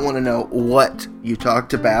 I don't want to know what you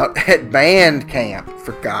talked about at band camp,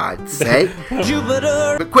 for God's sake.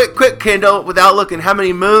 Jupiter. But quick, Kendall, without looking, how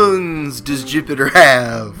many moons does Jupiter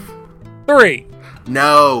have? 3.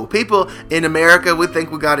 No. People in America would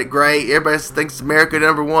think we got it great. Everybody thinks America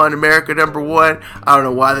number one. I don't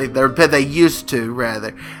know why they used to,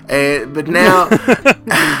 rather. But now,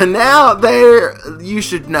 you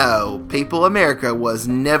should know, people, America was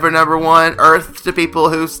never number one. Earth to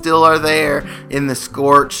people who still are there in the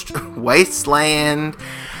scorched wasteland.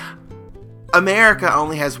 America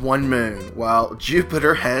only has one moon, while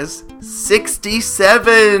Jupiter has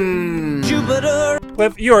 67. Jupiter.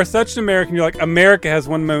 Cliff, you are such an American. You're like, America has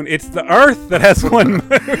one moon. It's the Earth that has one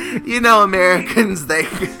moon. You know, Americans, those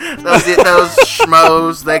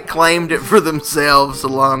schmoes, they claimed it for themselves a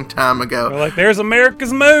long time ago. They're like, there's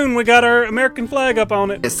America's moon. We got our American flag up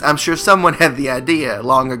on it. Yes, I'm sure someone had the idea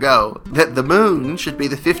long ago that the moon should be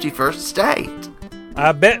the 51st state.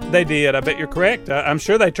 I bet they did. I bet you're correct. I'm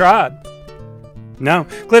sure they tried. No.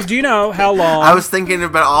 Cliff, do you know how long... I was thinking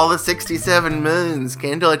about all the 67 moons,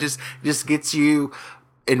 Kendall. It just gets you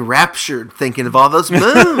enraptured thinking of all those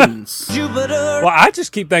moons. Jupiter. Well, I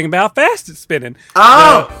just keep thinking about how fast it's spinning.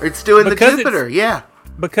 Oh, it's doing the Jupiter, yeah.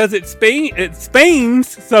 Because it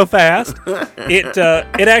spins so fast,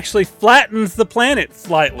 it actually flattens the planet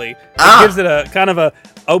slightly. It gives it a kind of a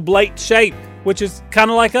oblate shape, which is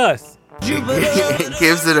kind of like us. Jupiter. It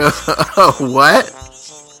gives it a what?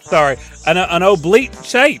 Sorry, an oblique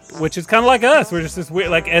shape, which is kind of like us. We're just this weird,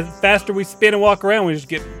 like as faster we spin and walk around, we just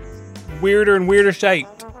get weirder and weirder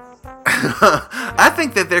shaped. I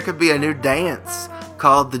think that there could be a new dance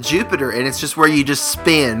called the Jupiter, and it's just where you just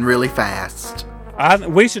spin really fast.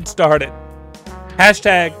 We should start it.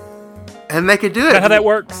 Hashtag. And they could do it. Is that how that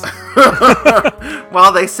works?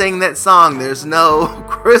 While they sing that song, there's no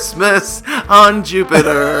Christmas on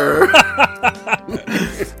Jupiter.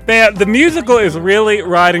 Man, the musical is really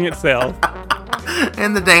writing itself.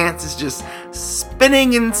 And the dance is just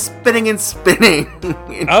spinning and spinning and spinning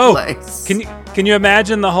in place. Can you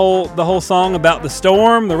imagine the whole song about the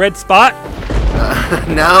storm, the red spot?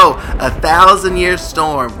 No, 1,000-year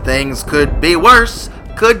storm. Things could be worse.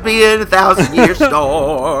 Could be in a 1,000-year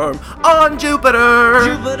storm on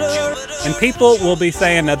Jupiter. And people will be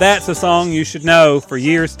saying, now that's a song you should know for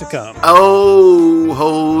years to come. Oh,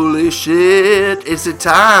 holy shit. It's a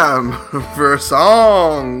time for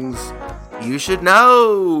songs you should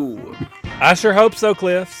know. I sure hope so,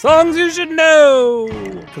 Cliff. Songs you should know.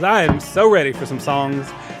 Because I am so ready for some songs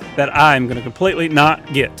that I'm going to completely not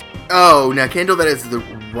get. Oh, now, Kendall, that is the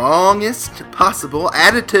wrongest possible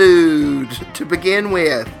attitude to begin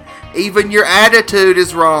with. Even your attitude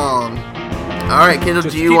is wrong. All right, Kendall,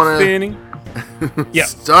 Just do you want to yep.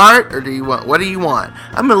 Start, or do you want? What do you want?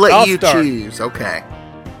 I'm going to let you start. choose. Okay.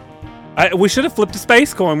 We should have flipped a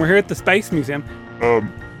space coin. We're here at the Space Museum.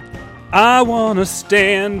 I want to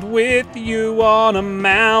stand with you on a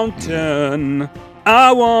mountain.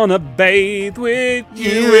 I wanna bathe with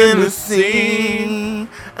you in the sea.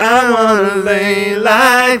 I wanna lay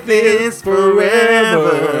like this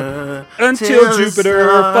forever. until Jupiter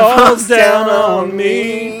falls down on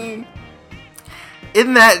me.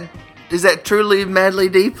 Is that truly madly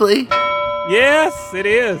deeply? Yes, it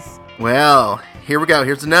is. Well, here we go.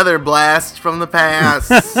 Here's another blast from the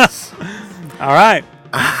past. All right.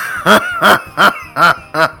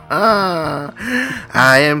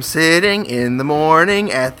 I am sitting in the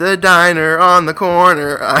morning at the diner on the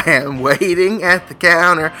corner. I am waiting at the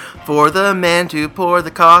counter for the man to pour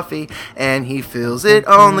the coffee, and he fills it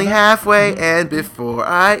only halfway, and before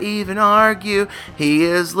I even argue, he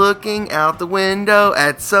is looking out the window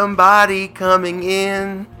at somebody coming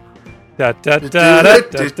in. Da, da, da, da,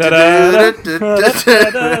 da, da,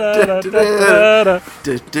 da.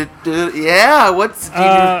 Yeah, what's do you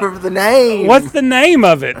remember the name? What's the name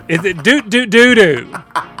of it? Is it Doot Doot Doo Doo?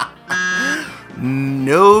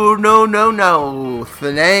 No.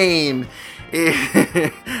 The name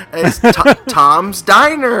is Tom's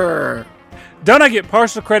Diner. Don't I get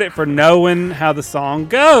partial credit for knowing how the song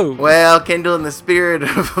goes? Well, Kendall, in the spirit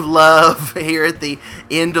of love, here at the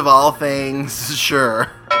end of all things,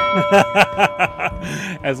 sure.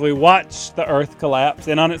 As we watch the Earth collapse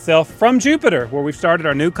in on itself from Jupiter, where we've started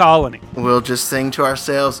our new colony. We'll just sing to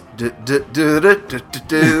ourselves. There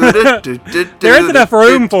is enough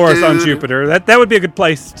room for us on Jupiter. That would be a good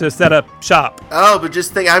place to set up shop. Oh, but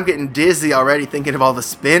just think, I'm getting dizzy already thinking of all the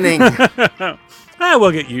spinning.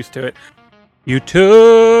 We'll get used to it. You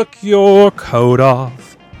took your coat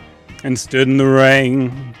off and stood in the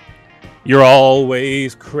rain. You're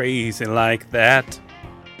always crazy like that.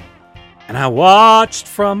 And I watched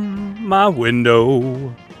from my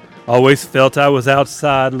window. Always felt I was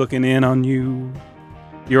outside looking in on you.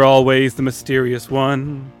 You're always the mysterious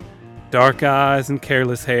one. Dark eyes and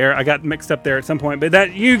careless hair. I got mixed up there at some point, but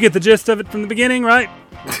that you get the gist of it from the beginning, right?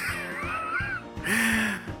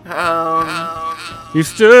 You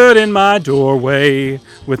stood in my doorway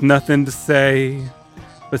with nothing to say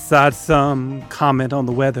besides some comment on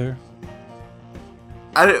the weather.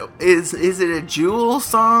 Is it a Jewel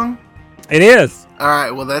song? It is. All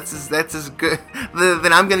right, well, that's as good.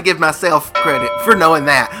 Then I'm going to give myself credit for knowing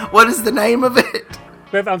that. What is the name of it?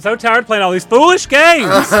 Cliff, I'm so tired of playing all these foolish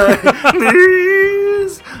games.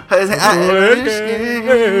 Please. Tear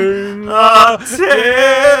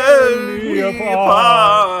me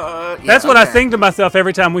apart. That's what I sing to myself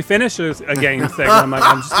every time we finish a game segment. I'm like,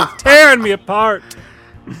 I'm just tearing me apart.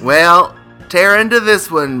 Well, tear into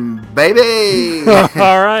this one, baby.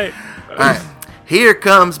 All right. All right. Here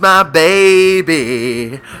comes my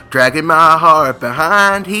baby, dragging my heart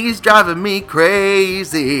behind. He's driving me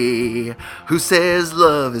crazy. Who says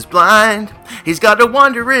love is blind? He's got a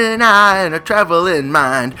wandering eye and a traveling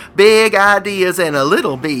mind. Big ideas and a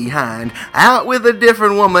little behind. Out with a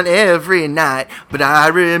different woman every night. But I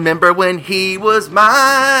remember when he was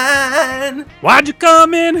mine. Why'd you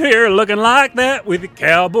come in here looking like that with your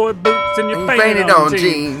cowboy boots and your painted on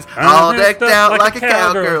jeans? All decked out like a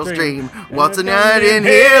cowgirl's dream. What's a night in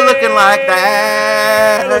here looking like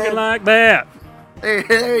that? Looking like that.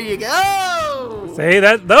 There you go. See,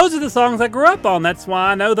 those are the songs I grew up on. That's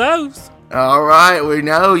why I know those. All right, we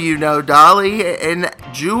know you know Dolly and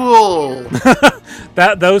Jewel.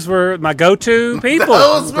 Those were my go-to people.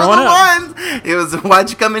 Those were the ones. It was Why'd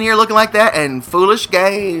You Come In Here Looking Like That and Foolish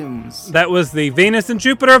Games. That was the Venus and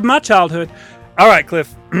Jupiter of my childhood. All right,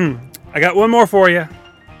 Cliff, I got one more for you.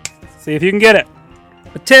 See if you can get it.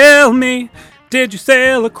 But tell me, did you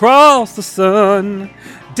sail across the sun?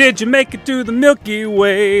 Did you make it to the Milky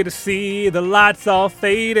Way to see the lights all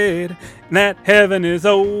faded and that heaven is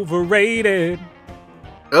overrated?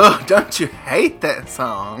 Oh, don't you hate that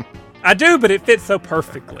song? I do, but it fits so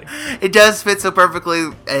perfectly. It does fit so perfectly,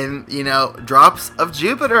 and, Drops of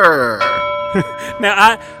Jupiter.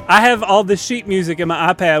 Now, I have all this sheet music in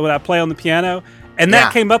my iPad when I play on the piano, and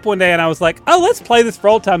that came up one day, and I was like, oh, let's play this for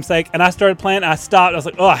old time's sake, and I started playing, I stopped, I was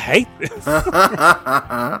like, oh, I hate this.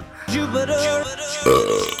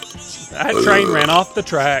 That train ran off the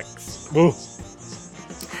tracks. Ooh.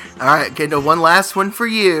 All right, Kendall, one last one for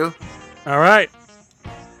you. All right.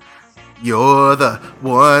 You're the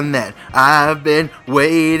one that I've been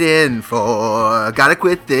waiting for. Gotta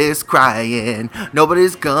quit this crying.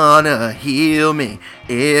 Nobody's gonna heal me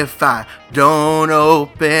if I don't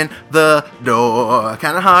open the door.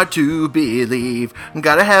 Kinda hard to believe.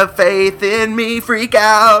 Gotta have faith in me. Freak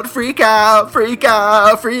out, freak out, freak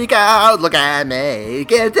out, freak out. Look at me.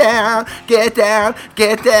 Get down, get down,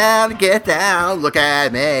 get down, get down. Look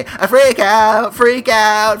at me. I freak out, freak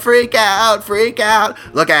out, freak out, freak out.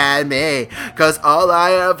 Look at me. 'Cause all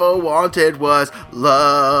I ever wanted was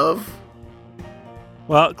love.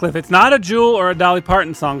 Well, Cliff, it's not a Jewel or a Dolly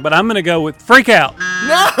Parton song, but I'm going to go with Freak Out.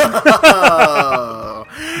 No!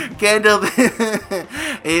 Kendall,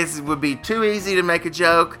 it would be too easy to make a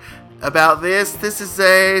joke about this. This is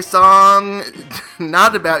a song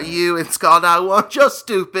not about you. It's called I Want Your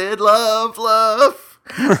Stupid Love, Love.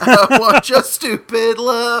 I want your stupid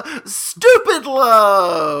love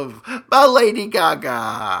by Lady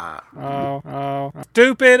Gaga.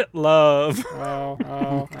 Stupid love.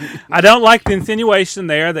 I don't like the insinuation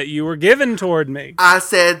there that you were given toward me. I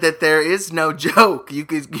said that there is no joke. You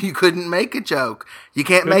couldn't make a joke. You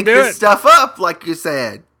can't Couldn't make do this it. stuff up like you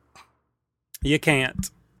said. You can't.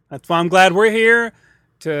 That's why I'm glad we're here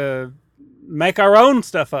to make our own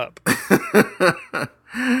stuff up.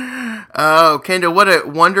 Oh, Kendall, what a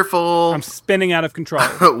wonderful I'm spinning out of control.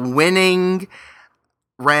 winning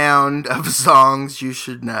round of songs you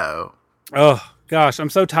should know. Oh, gosh, I'm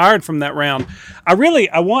so tired from that round. Have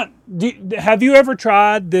you ever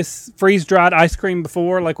tried this freeze-dried ice cream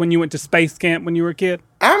before, like when you went to space camp when you were a kid?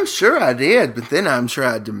 I'm sure I did, but then I'm sure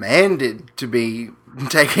I demanded to be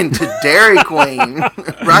taken to Dairy Queen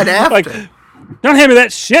right after. Like, don't hand me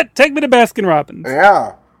that shit. Take me to Baskin Robbins.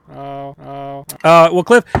 Yeah. Well,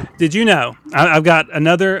 Cliff, did you know? I've got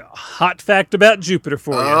another hot fact about Jupiter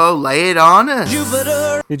for you. Oh, lay it on us.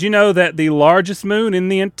 Jupiter. Did you know that the largest moon in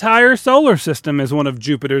the entire solar system is one of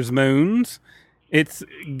Jupiter's moons? It's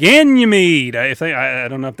Ganymede. I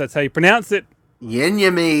don't know if that's how you pronounce it.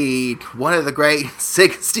 Ganymede, one of the great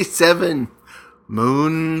 67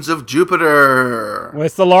 moons of Jupiter. Well,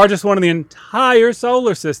 it's the largest one in the entire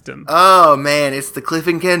solar system. Oh, man, it's the Cliff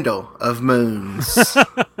and Kendall of moons.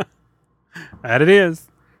 That it is.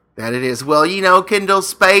 That it is. Well, you know, Kendall,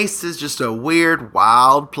 space is just a weird,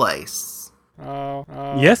 wild place.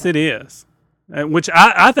 Yes, it is. Which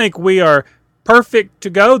I think we are perfect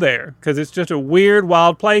to go there because it's just a weird,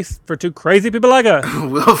 wild place for two crazy people like us.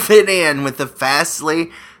 We'll fit in with the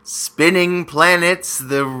fastly spinning planets,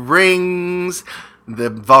 the rings,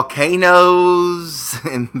 the volcanoes,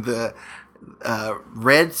 and the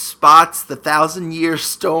red spots, the 1,000-year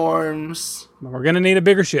storms. We're going to need a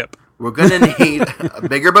bigger ship. We're going to need a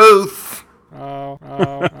bigger booth.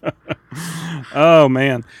 Oh,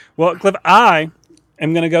 man. Well, Cliff, I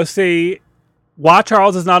am going to go see why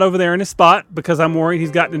Charles is not over there in his spot because I'm worried he's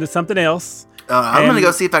gotten into something else. I'm going to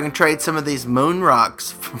go see if I can trade some of these moon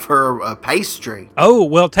rocks for a pastry. Oh,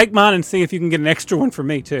 well, take mine and see if you can get an extra one for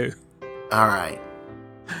me, too. All right.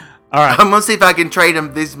 All right. I'm going to see if I can trade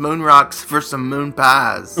these moon rocks for some moon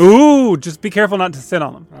pies. Ooh, just be careful not to sit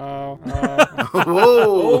on them.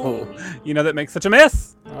 Whoa. You know that makes such a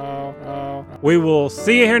mess. We will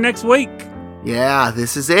see you here next week. Yeah,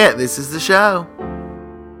 this is it. This is the show.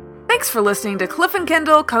 Thanks for listening to Cliff and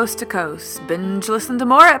Kendall Coast to Coast. Binge listen to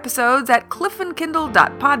more episodes at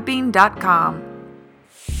cliffandkindle.podbean.com.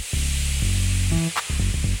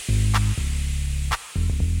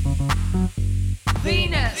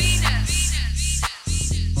 Venus.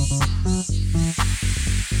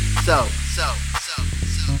 So.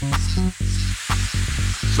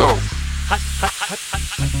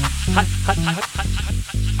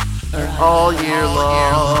 All year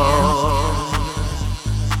long.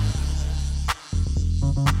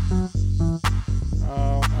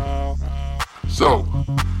 So.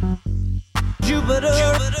 Jupiter.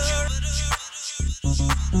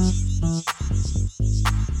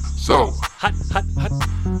 So.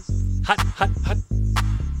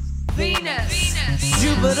 Venus.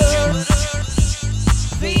 Jupiter.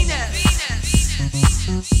 Venus.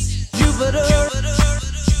 Jupiter.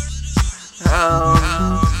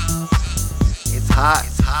 It's hot.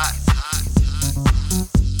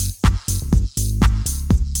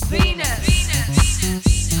 Venus.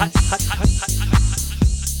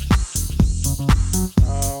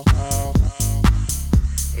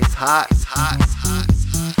 It's hot.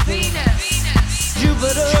 Venus.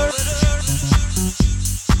 Jupiter.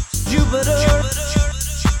 Jupiter.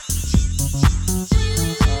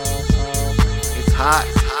 It's hot.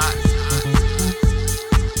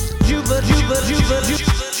 Jupiter.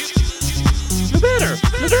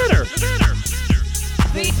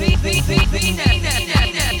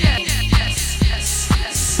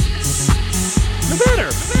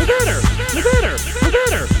 The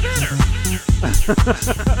better.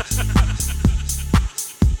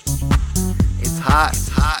 It's hot.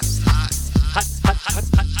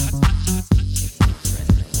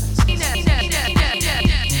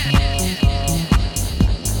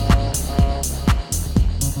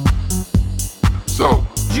 So.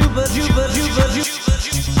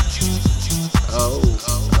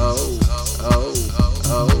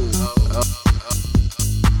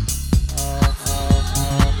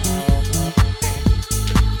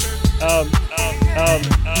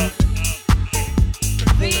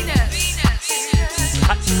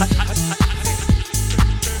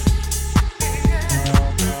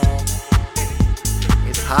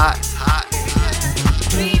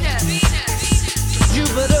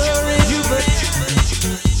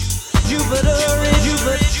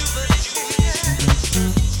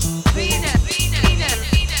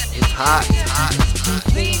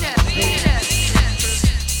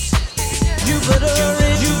 Jupiter,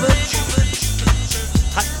 Jupiter.